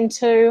was within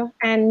 2,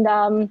 and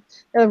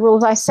the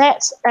rules I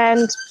set,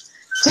 and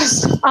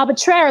just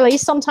arbitrarily,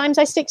 sometimes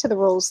I stick to the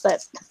rules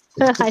that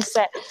I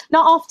set.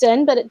 Not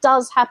often, but it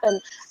does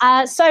happen.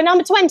 So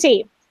number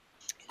 20.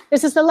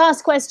 This is the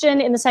last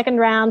question in the second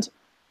round.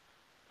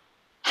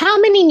 How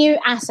many new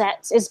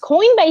assets is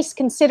Coinbase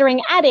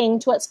considering adding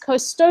to its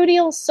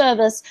custodial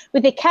service,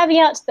 with the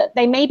caveat that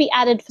they may be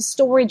added for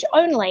storage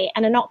only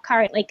and are not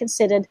currently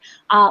considered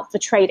for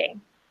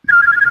trading?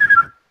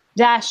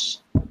 Dash.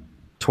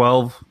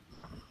 12.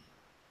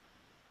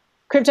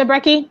 Crypto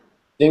Bracky?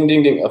 Ding,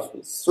 ding, ding.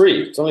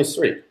 3. It's only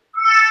 3.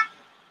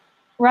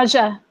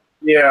 Roger?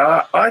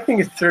 Yeah, I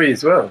think it's 3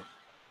 as well.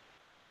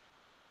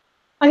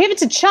 I'll give it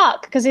to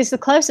Chuck because he's the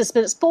closest,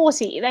 but it's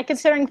 40. They're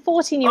considering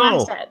 40 new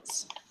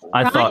assets.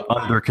 I right? thought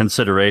under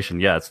consideration.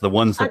 Yeah, it's the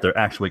ones that they're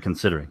actually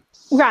considering.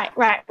 Right.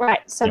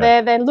 So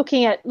they're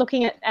looking at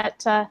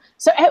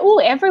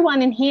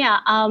everyone in here.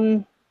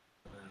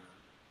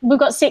 We've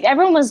got 6.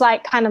 Everyone was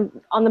like kind of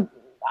on the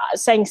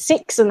saying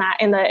 6 in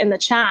the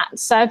chat.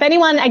 So if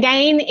anyone,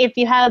 again, if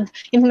you have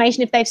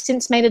information, if they've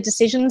since made a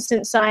decision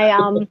since I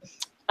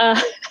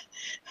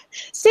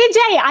CJ,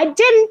 I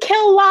didn't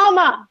kill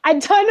Llama. I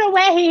don't know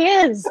where he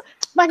is.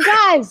 But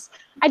guys,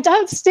 I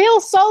don't steal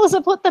souls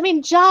or put them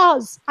in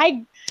jars.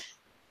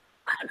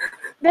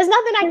 There's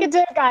nothing I can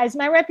do, guys.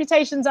 My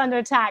reputation's under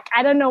attack.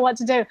 I don't know what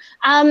to do.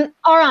 All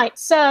right.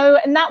 So,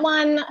 and that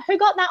one, who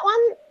got that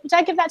one? Did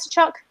I give that to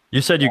Chuck?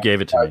 You said you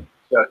gave it to me.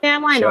 Yeah,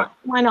 why not?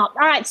 Why not?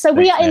 All right. So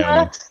we are in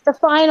the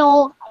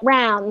final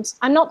round.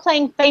 I'm not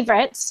playing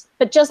favorites,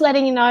 but just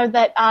letting you know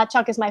that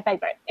Chuck is my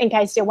favorite, in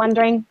case you're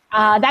wondering.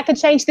 That could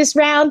change this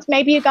round.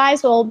 Maybe you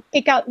guys will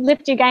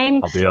lift your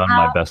game. I'll be on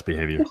my best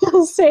behavior.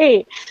 We'll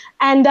see.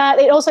 And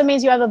it also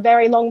means you have a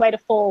very long way to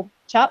fall,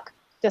 Chuck.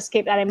 Just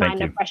keep that in mind.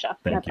 You. No pressure.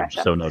 Thank you.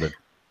 Pressure. So noted.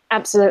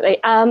 Absolutely.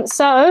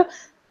 So.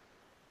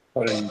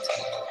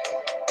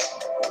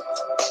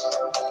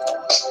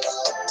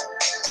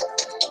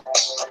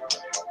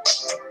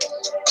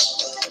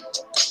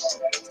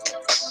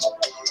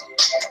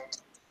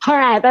 All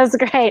right, that's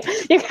great.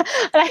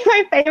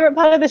 My favorite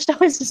part of the show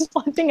is just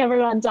watching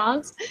everyone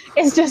dance.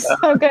 It's just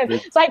so good.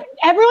 It's like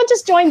everyone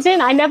just joins in.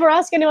 I never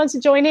ask anyone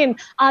to join in.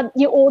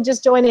 You all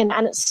just join in,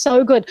 and it's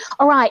so good.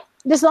 All right,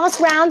 this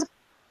last round,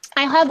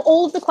 I have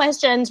all of the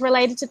questions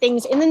related to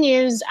things in the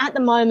news at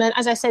the moment.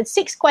 As I said,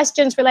 6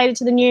 questions related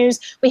to the news.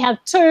 We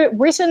have 2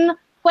 written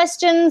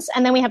questions,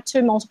 and then we have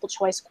 2 multiple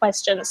choice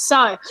questions.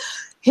 So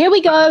here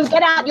we go.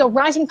 Get out your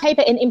writing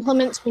paper and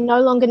implements. We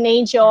no longer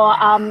need your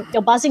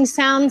buzzing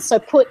sounds, so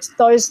put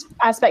those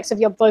aspects of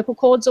your vocal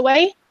cords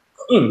away.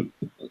 Thank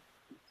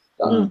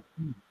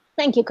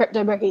you,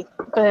 Crypto Bracky,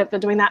 for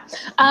doing that.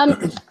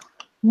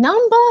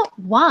 Number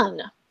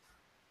 1.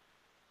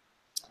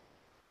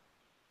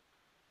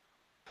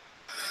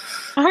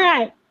 All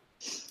right.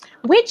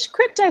 Which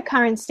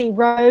cryptocurrency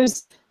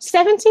rose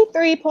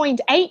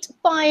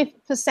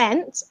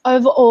 73.85%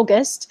 over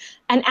August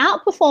and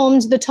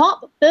outperformed the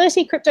top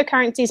 30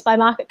 cryptocurrencies by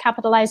market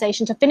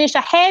capitalization to finish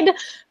ahead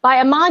by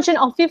a margin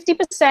of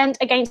 50%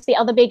 against the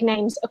other big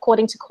names,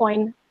 according to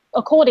CoinMarketCap.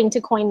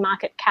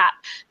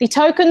 The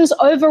token's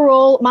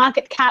overall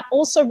market cap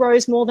also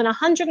rose more than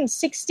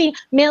 160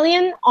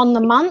 million on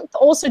the month,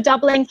 also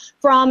doubling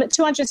from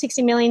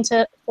 260 million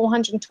to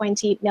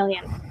 420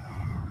 million.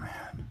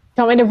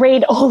 Do you want me to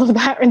read all of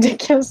that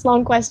ridiculous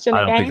long question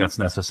again? I don't think that's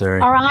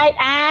necessary. All right,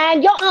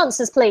 and your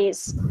answers,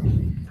 please.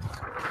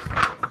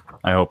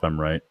 I hope I'm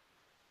right.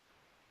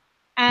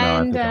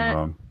 And, no, I think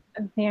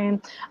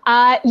I'm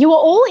wrong. You were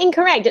all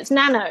incorrect. It's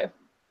Nano.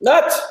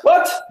 What?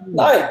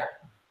 No.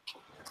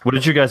 What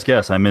did you guys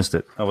guess? I missed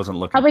it. I wasn't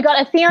looking. We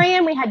got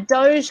Ethereum, we had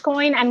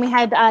Dogecoin, and we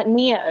had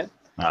Neo.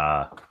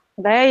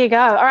 There you go.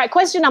 All right,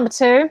 question number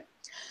 2.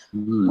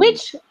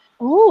 This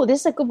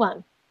is a good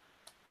one.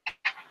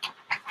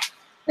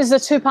 This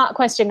is a 2-part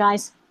question,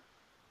 guys.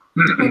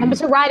 Remember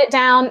to write it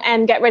down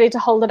and get ready to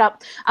hold it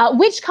up.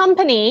 Which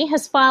company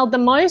has filed the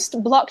most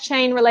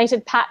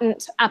blockchain-related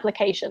patent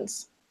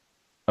applications?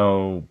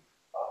 Oh.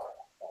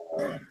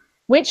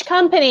 Which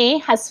company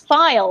has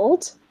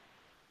filed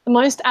the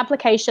most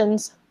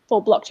applications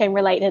for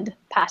blockchain-related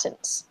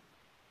patents?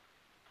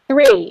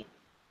 3,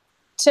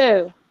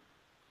 2,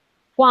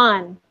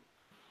 1.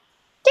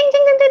 Ding,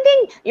 ding, ding, ding,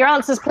 ding. Your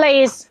answers,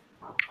 please.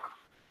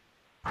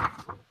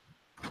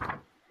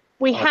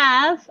 We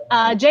have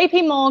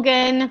JP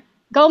Morgan,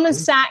 Goldman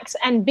Sachs,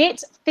 and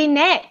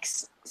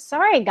Bitfinex.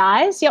 Sorry,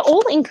 guys, you're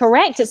all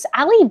incorrect. It's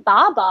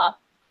Alibaba.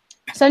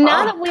 So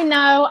now that we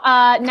know,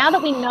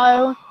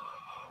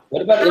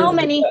 What about how in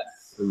the many?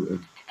 US?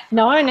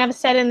 No, I never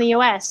said in the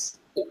US.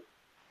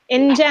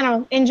 In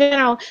general, in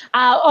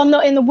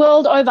the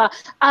world over.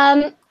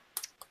 I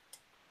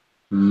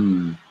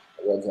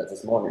read that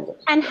this morning.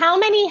 And how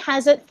many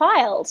has it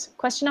filed?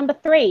 Question number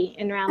 3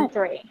 in round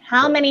 3.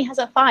 How many has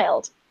it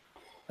filed?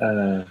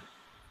 And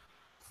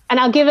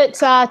I'll give it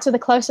to the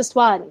closest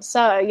one.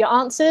 So your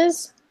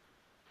answers.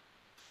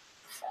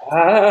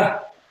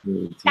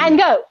 And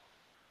go.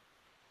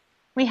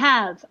 We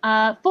have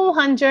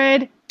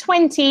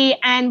 420,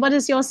 and what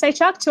does yours say,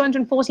 Chuck?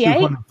 248?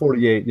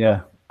 248,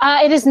 yeah.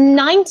 It is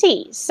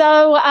 90.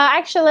 So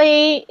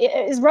actually,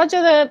 is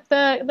Roger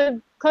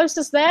the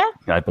closest there?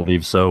 I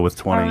believe so with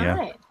 20, All yeah.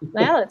 right.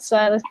 Now let's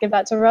give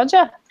that to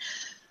Roger.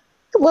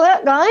 Good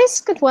work,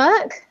 guys. Good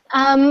work.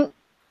 Andy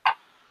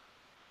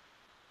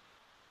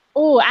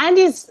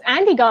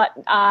got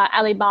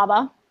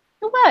Alibaba.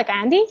 Good work,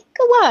 Andy.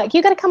 Good work.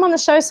 You got to come on the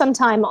show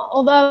sometime.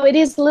 Although it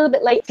is a little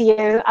bit late for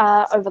you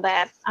over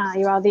there.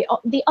 You are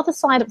the other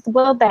side of the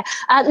world there.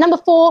 Number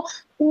 4.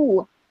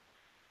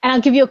 And I'll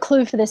give you a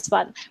clue for this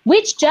one.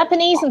 Which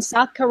Japanese and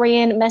South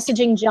Korean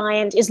messaging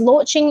giant is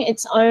launching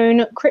its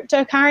own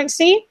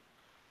cryptocurrency?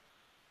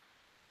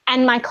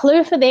 And my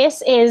clue for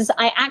this is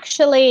I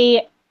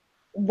actually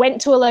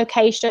went to a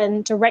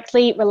location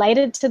directly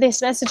related to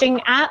this messaging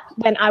app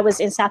when I was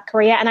in South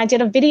Korea, and I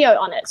did a video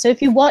on it. So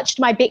if you watched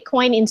my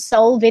Bitcoin in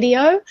Seoul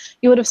video,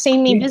 you would have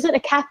seen me visit a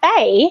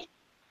cafe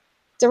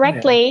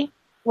directly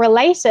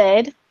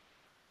related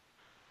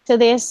to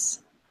this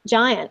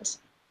giant.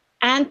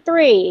 And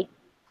 3,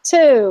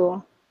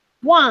 2,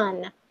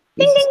 1. Ding,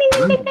 ding, ding,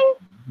 ding, ding, ding.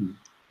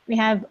 We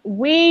have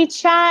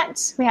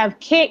WeChat. We have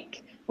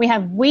Kik. We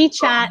have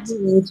WeChat.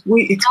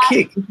 It's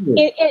Kik, isn't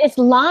it? It's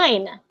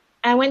Line.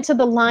 I went to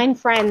the Line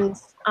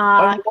Friends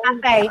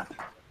cafe.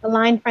 The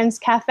Line Friends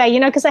cafe. You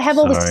know, because they have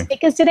all the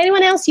stickers. Did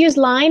anyone else use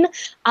Line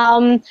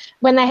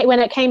when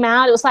it came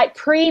out? It was like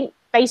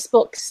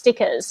pre-Facebook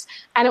stickers,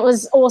 and it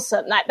was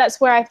awesome. That's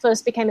where I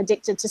first became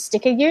addicted to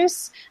sticker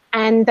use.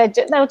 And they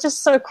were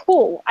just so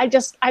cool.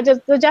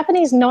 The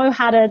Japanese know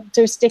how to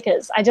do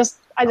stickers. I just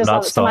I'm love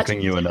not it so much.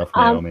 stalking you enough,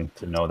 Naomi,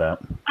 to know that.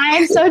 I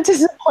am so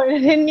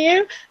disappointed in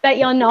you that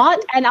you're not,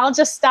 and I'll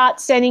just start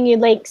sending you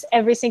links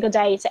every single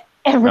day to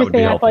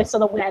everything I post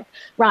on the web.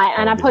 Right,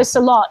 and I post a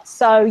lot,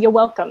 so you're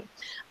welcome.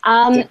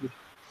 And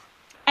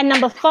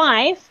number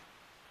 5,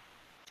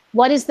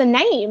 what is the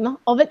name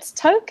of its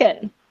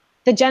token?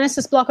 The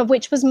Genesis block of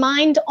which was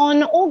mined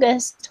on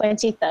August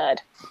 23rd.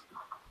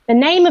 The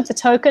name of the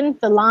token,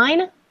 the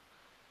Line.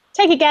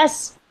 Take a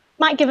guess.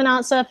 Might give an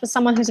answer for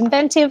someone who's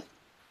inventive.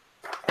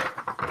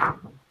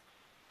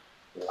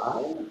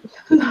 All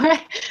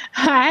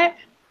right.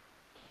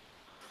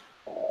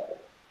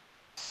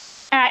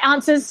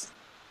 Answers.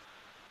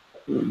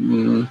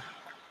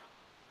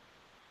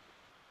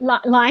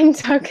 Line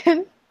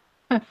token.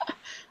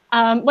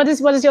 What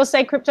does yours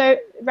say, Crypto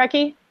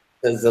Reki?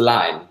 There's the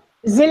line.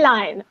 The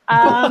Line.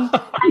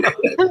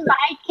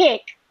 Like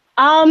Kik.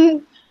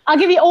 I'll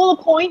give you all a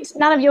point.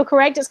 None of you are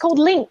correct. It's called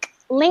Link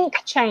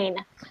Chain.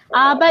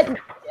 But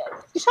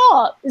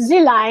sure, the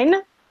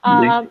Line.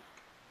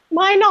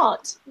 Why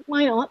not?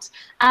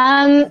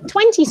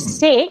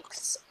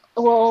 26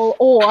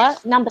 or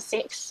number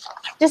 6.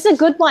 This is a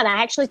good one.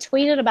 I actually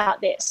tweeted about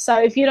this. So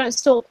if you don't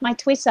stalk my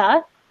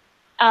Twitter,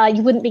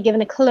 you wouldn't be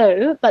given a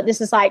clue. But this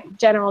is like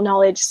general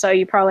knowledge, so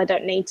you probably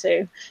don't need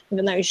to,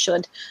 even though you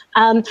should.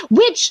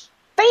 Which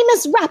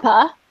famous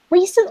rapper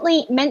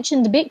recently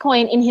mentioned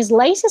Bitcoin in his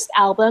latest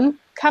album,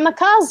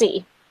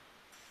 Kamikaze?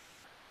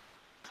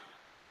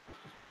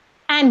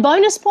 And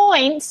bonus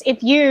points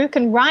if you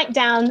can write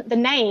down the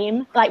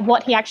name, like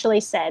what he actually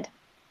said.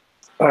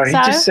 Oh, he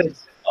just said,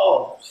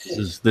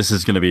 This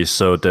is going to be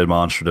so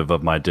demonstrative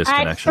of my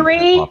disconnection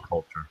Right, from pop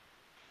culture.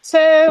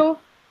 2,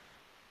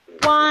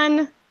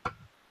 1.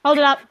 Hold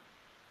it up.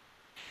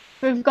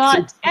 We've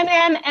got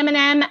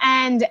Eminem,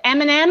 and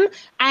Eminem.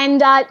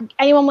 And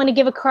anyone want to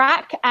give a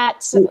crack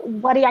at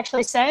what he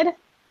actually said?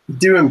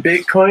 doing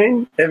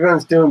Bitcoin.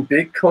 Everyone's doing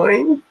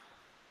Bitcoin.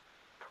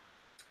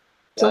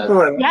 Something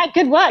like that. Yeah,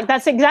 good work.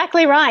 That's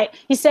exactly right.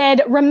 He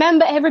said,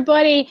 remember,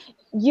 everybody,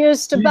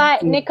 used to buy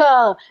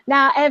nickel.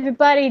 Now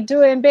everybody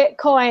doing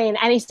Bitcoin.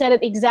 And he said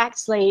it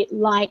exactly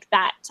like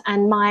that.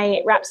 And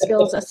my rap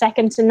skills are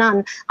second to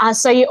none.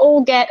 So you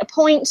all get a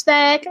point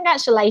there.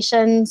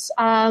 Congratulations.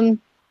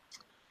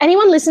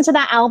 Anyone listen to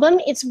that album?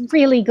 It's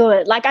really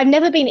good. Like, I've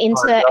never been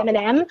into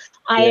Eminem.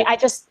 I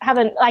just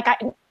haven't, like,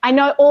 I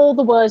know all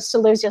the words to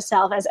Lose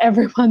Yourself, as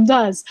everyone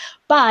does,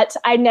 but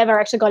I never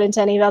actually got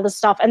into any of the other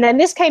stuff. And then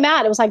this came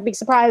out, it was like a big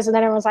surprise, and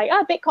then everyone was like,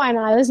 oh, Bitcoin,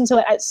 and I listened to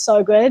it. It's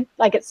so good.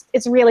 Like,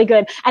 it's really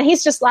good. And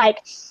he's just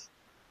like,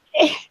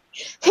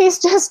 he's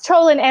just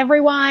trolling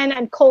everyone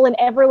and calling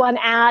everyone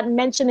out and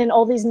mentioning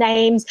all these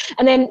names.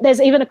 And then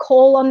there's even a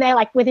call on there,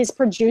 like with his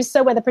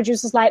producer, where the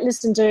producer's like,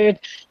 listen, dude,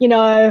 you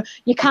know,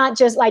 you can't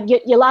just, like,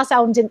 your last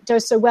album didn't do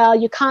so well.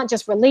 You can't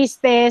just release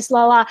this,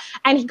 la la.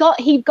 And he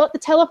got the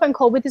telephone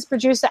call with his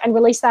producer and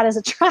released that as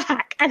a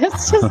track. And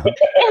it's just,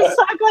 it's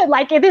so good.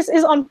 Like, this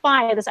is on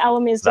fire. This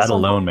album is just that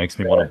alone makes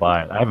me want to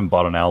buy it. I haven't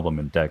bought an album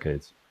in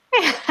decades.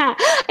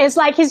 It's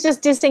like he's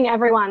just dissing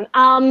everyone.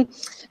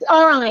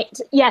 All right.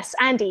 Yes,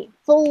 Andy,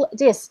 full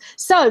diss.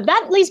 So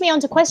that leads me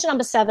on to question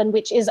number 7,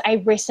 which is a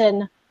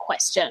written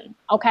question.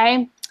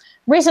 Okay.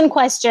 Written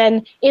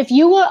question. If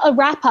you were a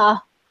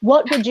rapper,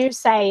 what would you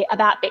say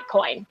about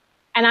Bitcoin?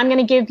 And I'm going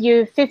to give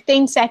you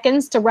 15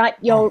 seconds to write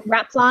your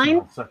rap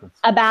line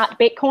about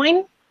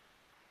Bitcoin.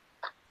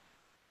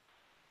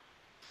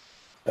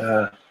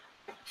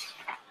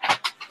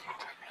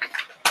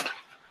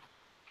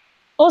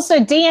 Also,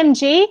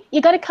 DMG, you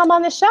got to come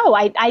on the show.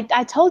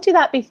 I told you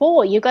that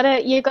before. You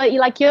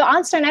like, you're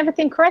answering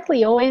everything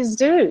correctly. You always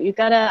do. You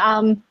got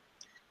to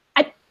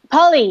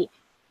Polly,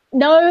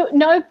 no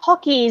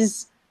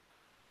pockies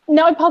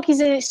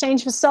in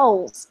exchange for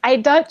souls. I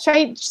don't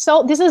trade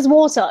soul. This is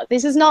water.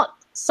 This is not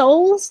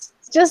souls.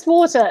 It's just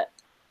water.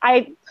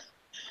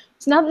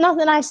 It's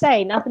nothing I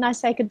say. Nothing I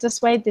say could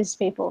dissuade these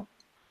people.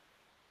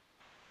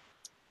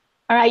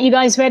 All right, you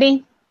guys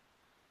ready?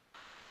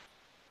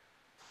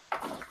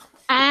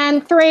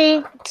 And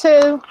 3,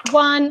 2,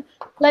 1.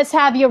 Let's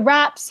have your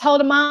raps.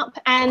 Hold them up.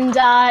 And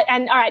all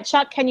right,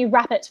 Chuck, can you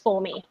rap it for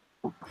me?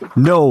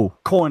 No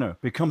coiner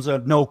becomes a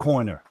no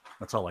coiner.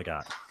 That's all I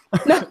got.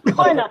 No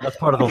coiner. That's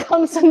part of the.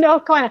 Becomes a no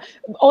coiner.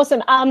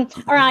 Awesome. All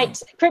right,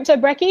 Crypto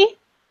Brecky.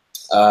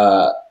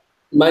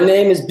 My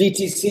name is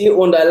BTC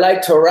and I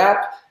like to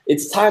rap.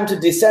 It's time to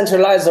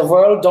decentralize the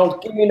world.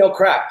 Don't give me no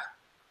crap.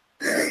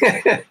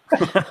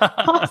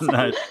 Awesome.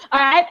 Nice. All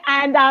right,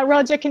 and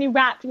Roger, can you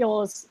rap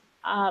yours?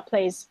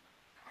 Please.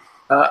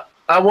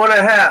 I want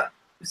to have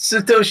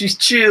Satoshi's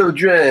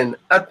children.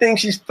 I think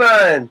she's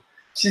fun.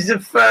 She's a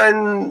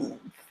fun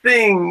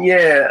thing,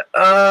 yeah.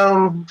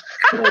 Well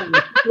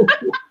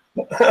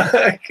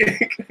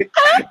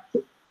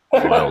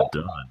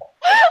done.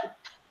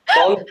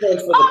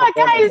 Oh,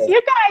 guys,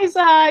 you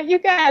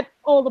got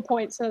all the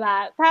points for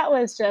that. That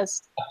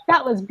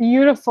was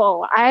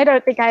beautiful. I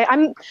don't think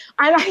I'm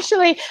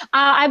actually,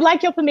 I'd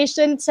like your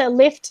permission to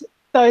lift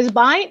those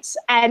bytes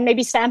and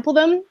maybe sample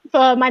them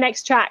for my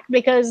next track,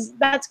 because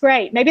that's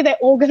great. Maybe they're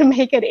all going to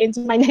make it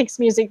into my next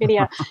music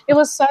video. It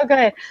was so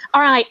good.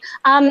 All right.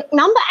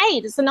 Number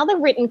 8 is another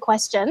written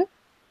question. I'm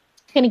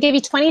going to give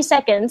you 20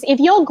 seconds. If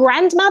your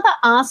grandmother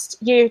asked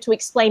you to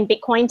explain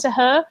Bitcoin to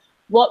her,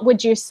 what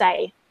would you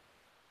say?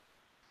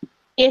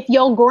 If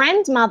your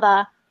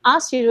grandmother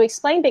asked you to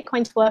explain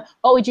Bitcoin to her,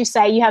 what would you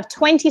say? You have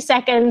 20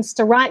 seconds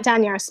to write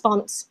down your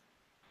response.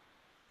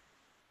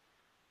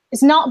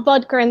 It's not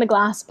vodka in the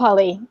glass,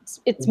 Polly.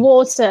 It's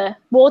water.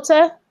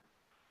 Water.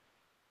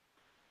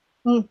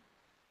 Mm.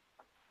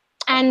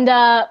 And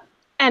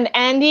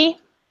Andy,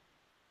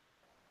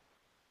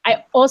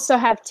 I also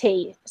have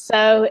tea.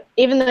 So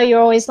even though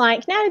you're always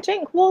like, no,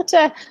 drink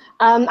water,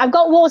 I've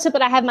got water,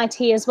 but I have my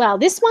tea as well.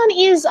 This one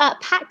is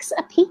Pax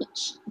a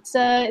Peach. It's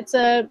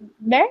a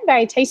very,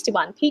 very tasty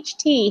one. Peach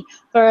tea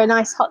for a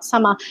nice hot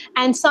summer.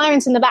 And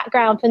sirens in the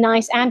background for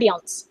nice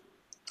ambience.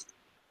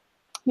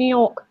 New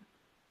York.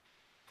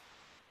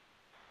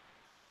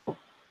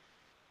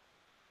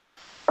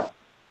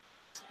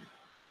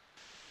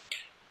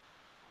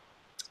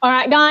 All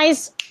right,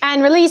 guys,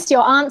 and release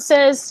your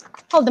answers.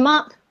 Hold them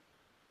up.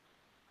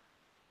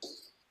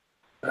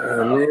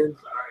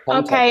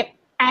 Okay,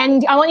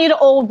 and I want you to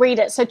all read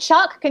it. So,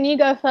 Chuck, can you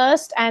go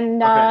first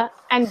and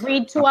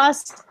read to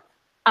us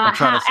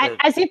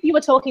as if you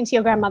were talking to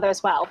your grandmother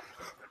as well?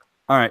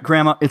 All right,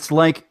 Grandma, it's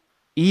like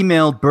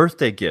emailed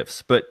birthday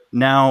gifts, but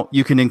now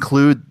you can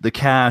include the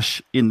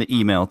cash in the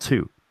email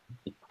too.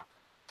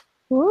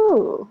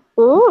 Ooh.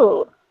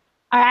 All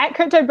right,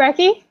 Crypto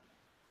Brecky.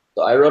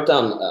 So I wrote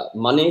down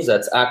money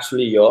that's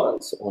actually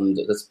yours, and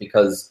that's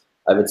because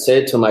I would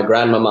say to my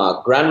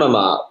grandmama,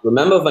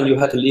 remember when you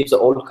had to leave the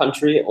old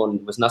country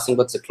and with nothing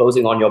but the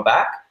clothing on your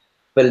back?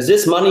 Well,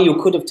 this money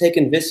you could have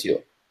taken with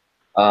you.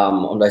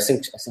 And I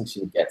think she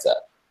would get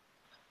that.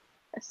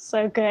 That's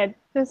so good.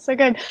 That's so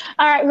good.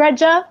 All right,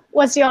 Roger,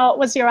 what's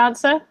your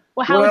answer?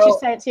 Well, how would you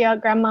say it to your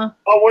grandma?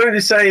 I wanted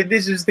to say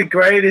this is the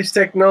greatest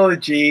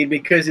technology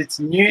because it's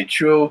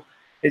neutral.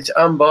 It's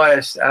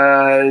unbiased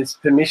and it's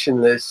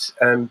permissionless,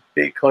 and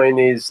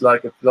Bitcoin is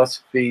like a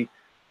philosophy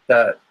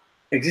that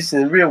exist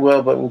in the real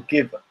world, but will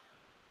give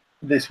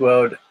this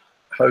world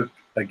hope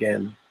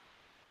again.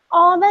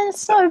 Oh, that's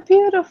so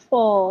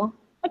beautiful.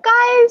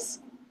 Guys,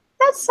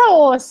 that's so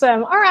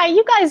awesome. All right,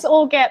 you guys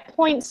all get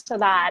points to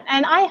that.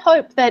 And I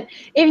hope that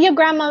if your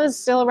grandmother's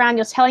still around,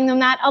 you're telling them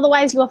that.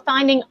 Otherwise, you're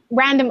finding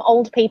random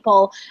old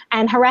people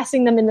and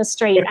harassing them in the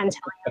street and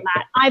telling them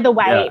that. Either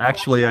way. Yeah,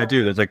 actually, I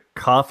do. There's a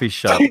coffee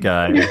shop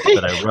guy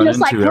that I run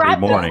into every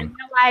morning.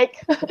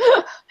 Like,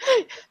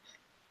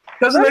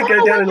 Doesn't it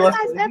go down in Las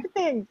Vegas?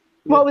 Everything.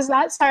 What was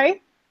that?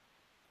 Sorry?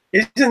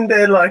 Isn't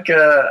there like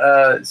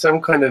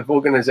some kind of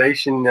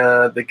organization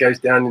that goes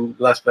down in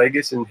Las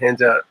Vegas and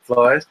hands out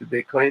flyers for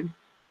Bitcoin?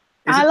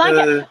 I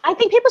like it. I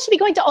think people should be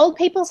going to old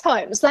people's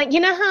homes. Like, you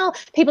know how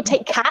people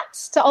take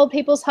cats to old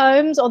people's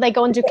homes or they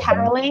go and do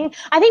caroling?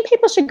 I think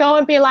people should go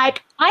and be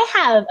like, I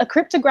have a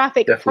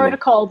cryptographic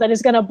protocol that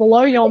is going to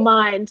blow your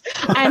mind.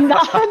 And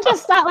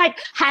just start like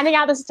handing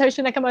out the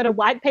Satoshi Nakamoto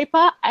white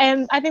paper.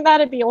 And I think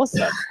that'd be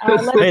awesome.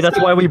 Hey, that's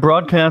why we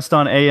broadcast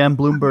on AM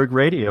Bloomberg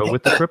Radio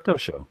with the Crypto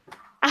Show.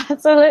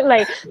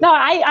 Absolutely. No,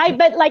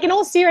 but like in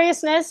all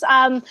seriousness,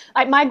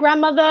 like my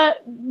grandmother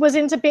was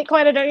into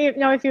Bitcoin. I don't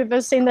know if you've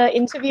ever seen the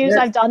interviews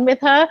I've done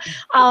with her,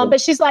 but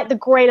she's like the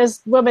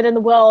greatest woman in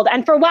the world.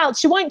 And for a while,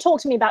 she won't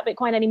talk to me about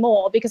Bitcoin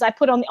anymore because I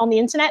put on the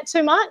internet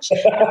too much. And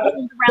all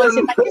the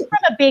relatives, like, she's from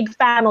a big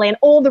family, and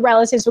all the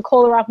relatives would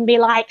call her up and be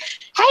like,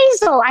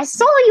 Hazel, I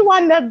saw you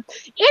on the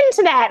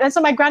internet. And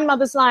so my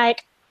grandmother's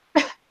like,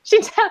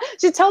 she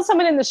told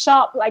someone in the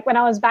shop, like when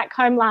I was back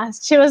home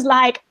last, she was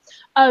like,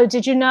 oh,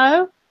 did you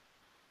know?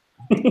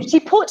 She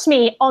put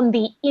me on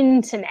the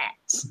internet.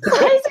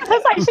 I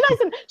was like, she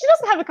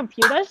doesn't have a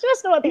computer. She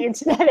doesn't know what the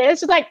internet is.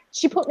 She's like,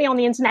 she put me on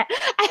the internet.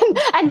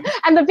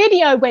 And the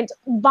video went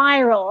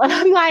viral. And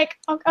I'm like,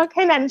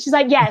 okay then. She's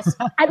like, yes,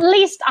 at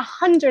least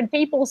 100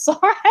 people saw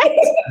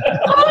it. And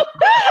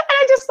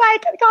I'm just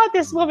like, God,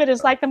 this woman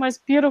is like the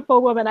most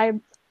beautiful woman I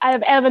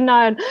have ever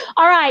known.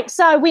 All right,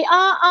 so we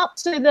are up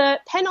to the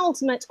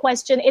penultimate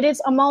question. It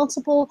is a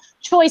multiple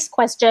choice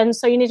question,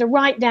 so you need to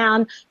write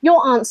down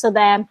your answer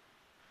there.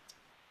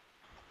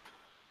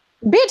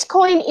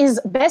 Bitcoin is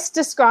best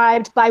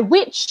described by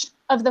which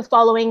of the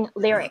following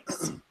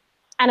lyrics?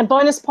 And a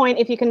bonus point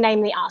if you can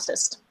name the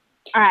artist.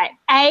 All right,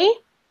 A,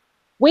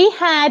 we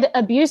had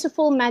a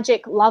beautiful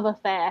magic love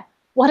affair.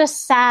 What a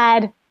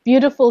sad,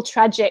 beautiful,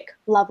 tragic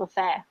love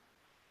affair.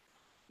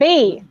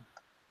 B,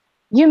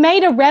 you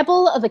made a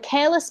rebel of a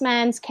careless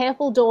man's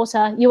careful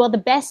daughter. You are the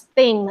best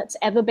thing that's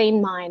ever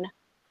been mine.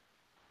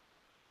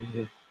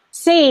 Mm-hmm.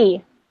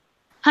 C,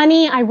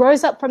 honey, I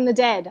rose up from the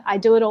dead. I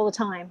do it all the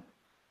time.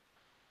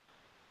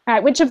 All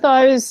right, which of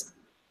those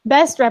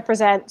best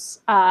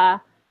represents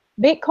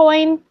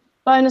Bitcoin?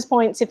 Bonus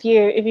points if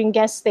you can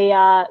guess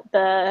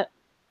the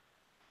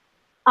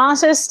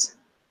artist.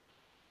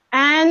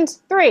 And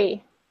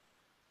 3,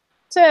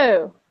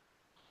 2,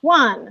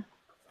 1.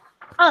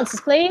 Answers,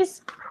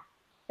 please.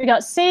 We've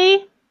got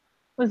C,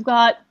 we've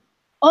got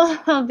all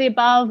of the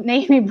above,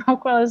 Naomi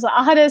Brockwell as the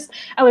artist,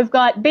 and we've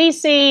got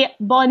BC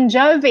Bon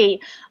Jovi.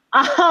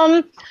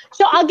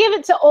 So I'll give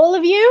it to all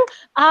of you.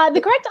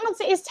 The correct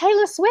answer is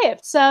Taylor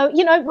Swift. So,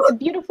 you know, a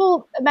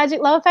beautiful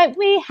magic love affair.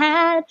 We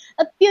had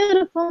a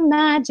beautiful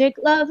magic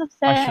love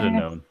affair. I should have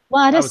known.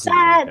 What a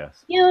sad,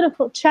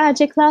 beautiful,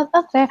 tragic love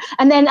affair.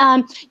 And then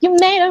you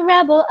made a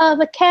rebel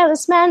of a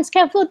careless man's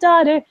careful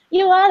daughter.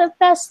 You are the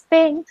best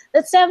thing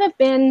that's ever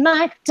been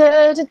mine.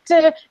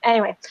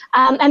 Anyway,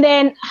 and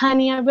then,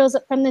 honey, I rose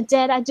up from the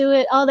dead. I do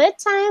it all the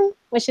time.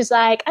 Which is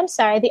like, I'm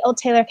sorry, the old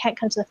Taylor can't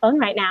come to the phone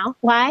right now.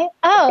 Why?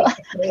 Oh,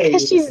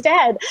 because she's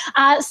dead.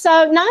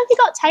 So none of you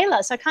got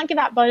Taylor, so I can't give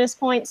out bonus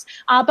points.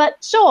 But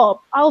sure,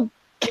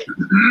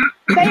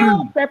 they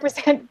all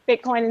represent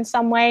Bitcoin in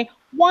some way.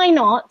 Why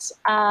not?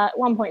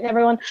 1 point,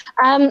 everyone.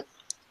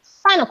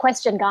 Final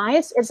question,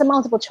 guys. It's a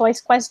multiple choice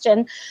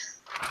question.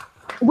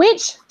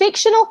 Which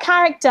fictional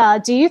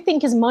character do you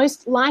think is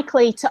most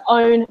likely to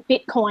own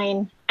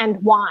Bitcoin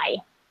and why?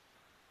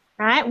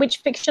 All right, which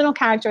fictional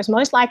character is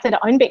most likely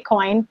to own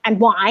Bitcoin and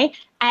why?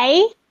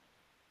 A,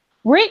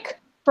 Rick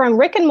from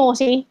Rick and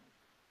Morty.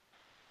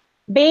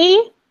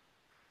 B,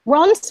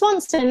 Ron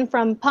Swanson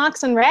from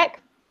Parks and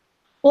Rec.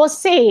 Or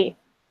C,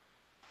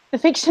 the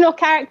fictional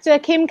character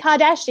Kim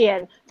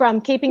Kardashian from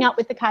Keeping Up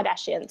with the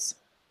Kardashians.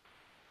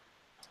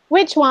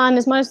 Which one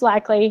is most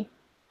likely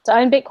to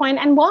own Bitcoin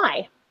and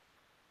why?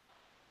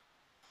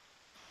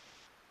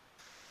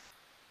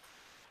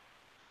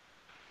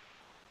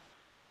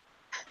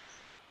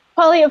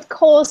 Polly, of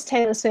course,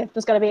 Taylor Swift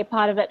was going to be a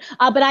part of it.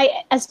 But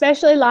I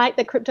especially like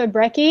that Crypto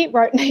Brekkie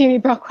wrote Naomi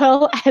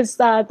Brockwell as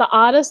the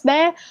artist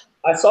there.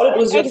 I thought it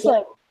was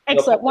excellent.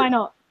 Why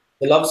not?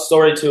 The love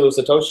story to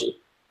Satoshi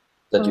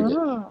that you did.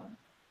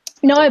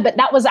 No, but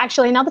that was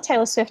actually another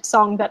Taylor Swift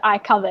song that I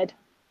covered.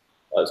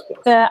 That was cool.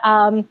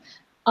 The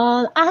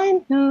all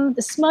I knew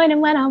this morning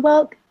when I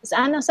woke is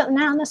I know something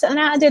now,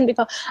 I didn't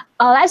before.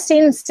 All I've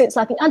seen since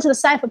looking onto the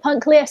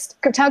cypherpunk list,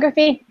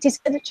 cryptography,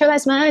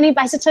 decentralized money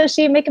by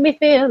Satoshi, making me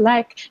feel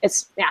like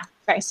it's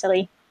very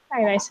silly,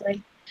 very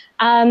silly.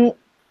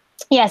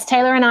 Yes,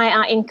 Taylor and I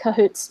are in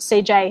cahoots,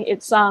 CJ.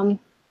 It's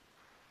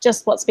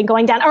just what's been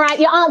going down. All right,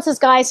 your answers,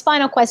 guys.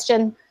 Final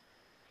question.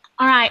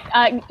 All right,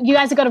 you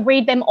guys have got to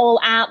read them all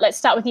out. Let's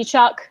start with you,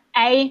 Chuck.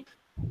 A.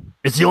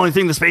 It's the only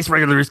thing the space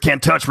regulars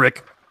can't touch,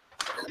 Rick.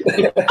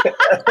 Crypto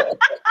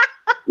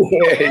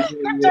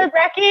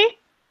Brecky.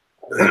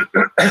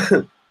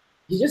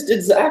 He just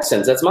did the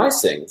accents. That's my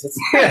sings. Of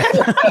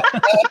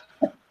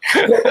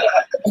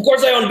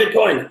course I own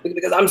Bitcoin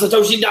because I'm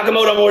Satoshi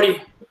Nakamoto,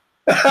 Morty.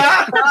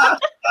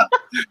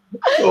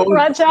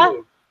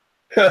 Roger.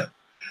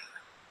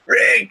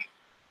 Rick.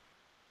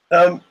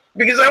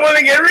 Because I want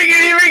to get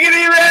rickety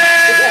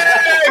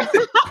wrecked.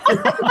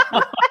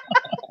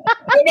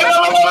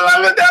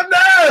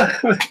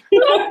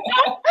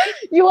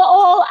 You are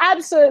all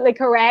absolutely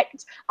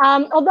correct.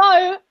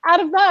 Although, out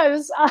of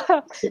those,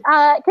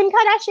 Kim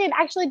Kardashian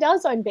actually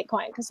does own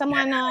Bitcoin because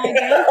someone gave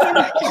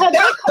him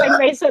Bitcoin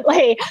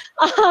recently.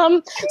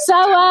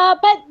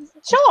 But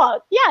sure,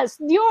 yes,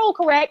 you're all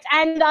correct.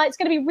 And it's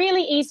going to be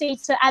really easy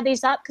to add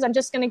these up because I'm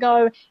just going to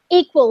go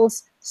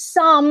equals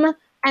sum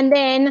and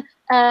then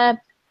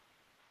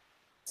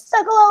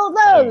circle all of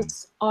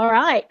those. All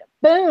right.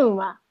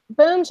 Boom.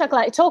 Boom,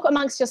 chocolate. Talk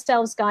amongst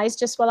yourselves, guys,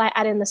 just while I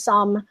add in the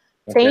sum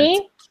thingy.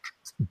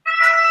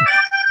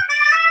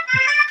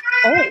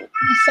 Oh,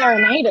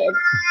 serenaded.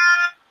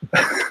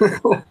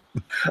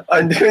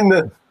 I'm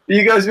doing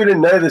you guys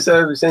wouldn't know the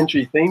Silver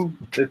Century theme,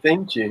 the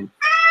theme tune.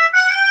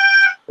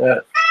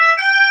 Yeah.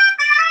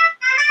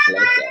 I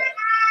like that.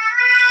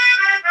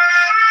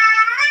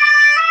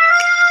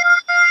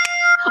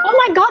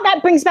 Oh my God,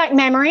 that brings back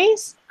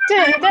memories. All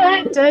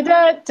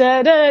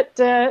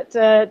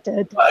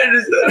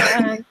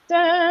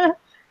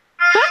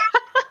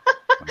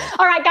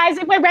right, guys,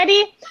 if we're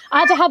ready,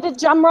 I had to have the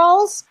drum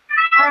rolls.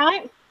 All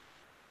right,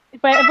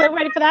 if we're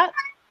ready for that.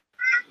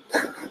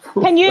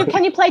 Can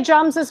you play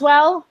drums as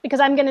well? Because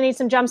I'm going to need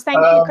some drums. Thank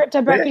you,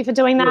 Crypto Brecky, for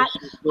doing that.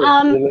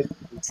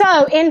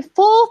 So in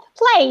fourth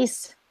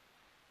place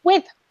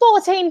with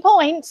 14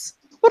 points,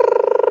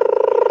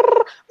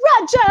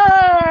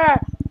 Roger.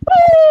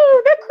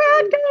 Woo! The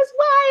crowd goes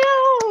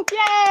wild!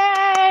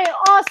 Yay!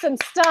 Awesome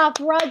stuff,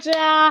 Roger.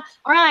 All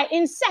right,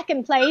 in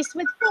second place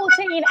with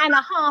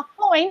 14.5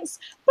 points,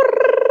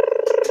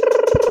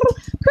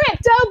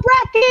 Crypto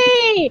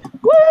Brecky!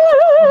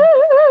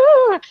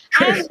 Woo!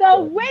 And the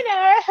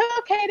winner, who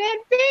can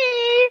it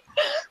be?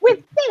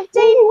 With 15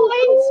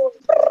 points,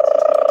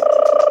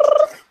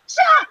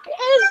 Chuck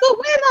is the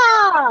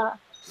winner!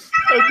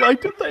 I'd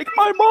like to thank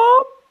my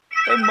mom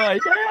and my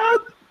dad.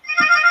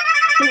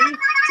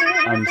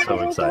 I'm so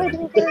excited.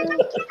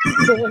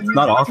 It's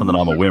not often that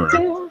I'm a winner.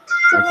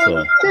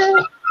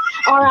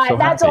 All right, so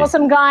that's happy.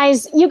 awesome,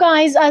 guys. You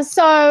guys are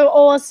so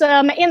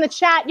awesome. In the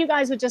chat, you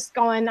guys were just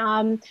going,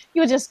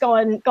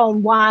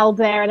 going wild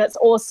there, and it's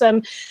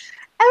awesome.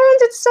 Everyone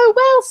did so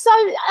well. So,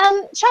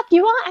 Chuck,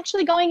 you are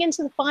actually going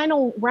into the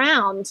final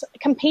round,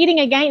 competing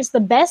against the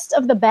best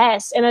of the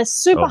best in a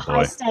super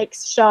high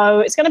stakes show.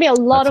 It's going to be a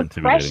lot of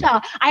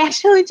pressure. I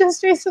actually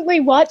just recently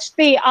watched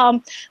the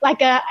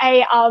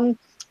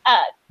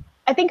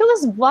I think it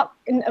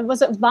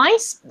was it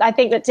Vice? I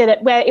think that did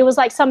it, where it was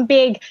like some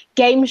big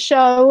game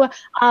show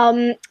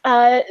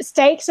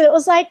stakes. So it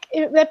was like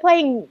they're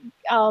playing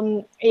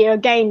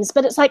games,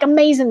 but it's like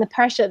amazing the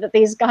pressure that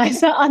these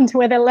guys are under,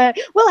 where they're like,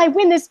 "Will I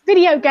win this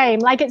video game?"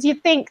 Like you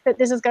think that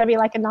this is going to be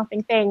like a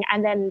nothing thing,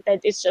 and then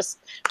it's just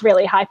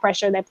really high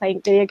pressure, and they're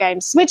playing video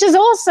games, which is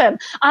awesome.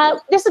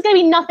 This is going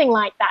to be nothing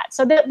like that.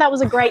 So that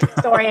was a great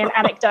story and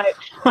anecdote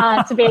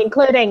to be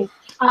including.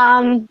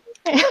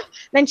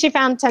 Then she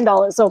found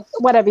 $10 or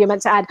whatever you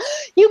meant to add.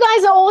 You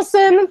guys are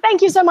awesome.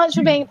 Thank you so much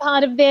for being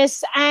part of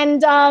this. And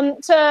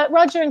to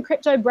Roger and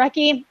Crypto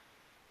Brecky,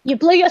 you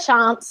blew your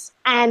chance,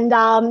 and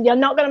you're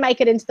not going to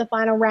make it into the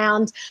final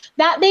round.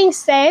 That being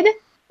said,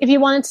 if you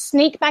wanted to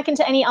sneak back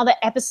into any other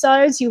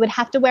episodes, you would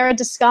have to wear a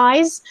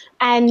disguise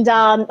and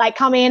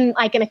come in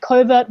like in a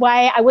covert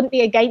way. I wouldn't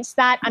be against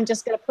that. I'm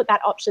just going to put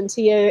that option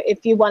to you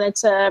if you wanted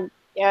to,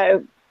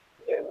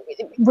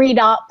 read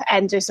up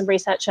and do some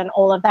research and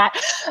all of that.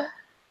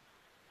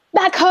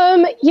 Back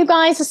home, you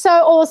guys are so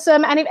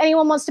awesome. And if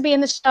anyone wants to be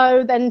in the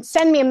show, then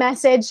send me a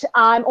message.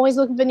 I'm always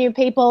looking for new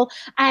people.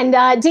 And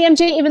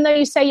DMG, even though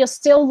you say you're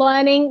still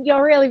learning,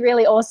 you're really,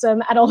 really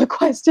awesome at all the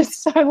questions.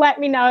 So let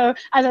me know,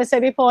 as I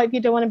said before, if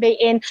you do want to be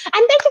in. And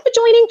thank you for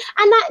joining.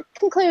 And that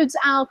concludes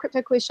our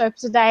Crypto Quiz show for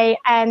today.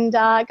 And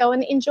go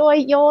and enjoy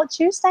your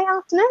Tuesday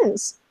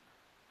afternoons.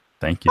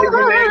 Thank you.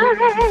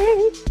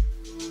 Bye.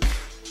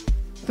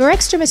 For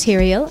extra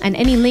material and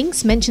any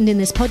links mentioned in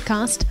this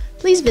podcast,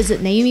 please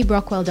visit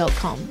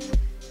NaomiBrockwell.com.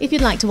 If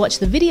you'd like to watch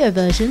the video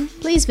version,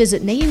 please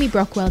visit Naomi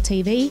Brockwell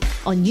TV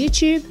on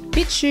YouTube,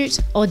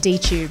 BitChute, or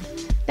DTube.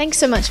 Thanks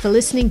so much for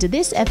listening to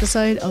this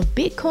episode of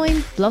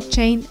Bitcoin,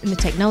 Blockchain, and the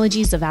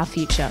Technologies of Our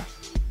Future.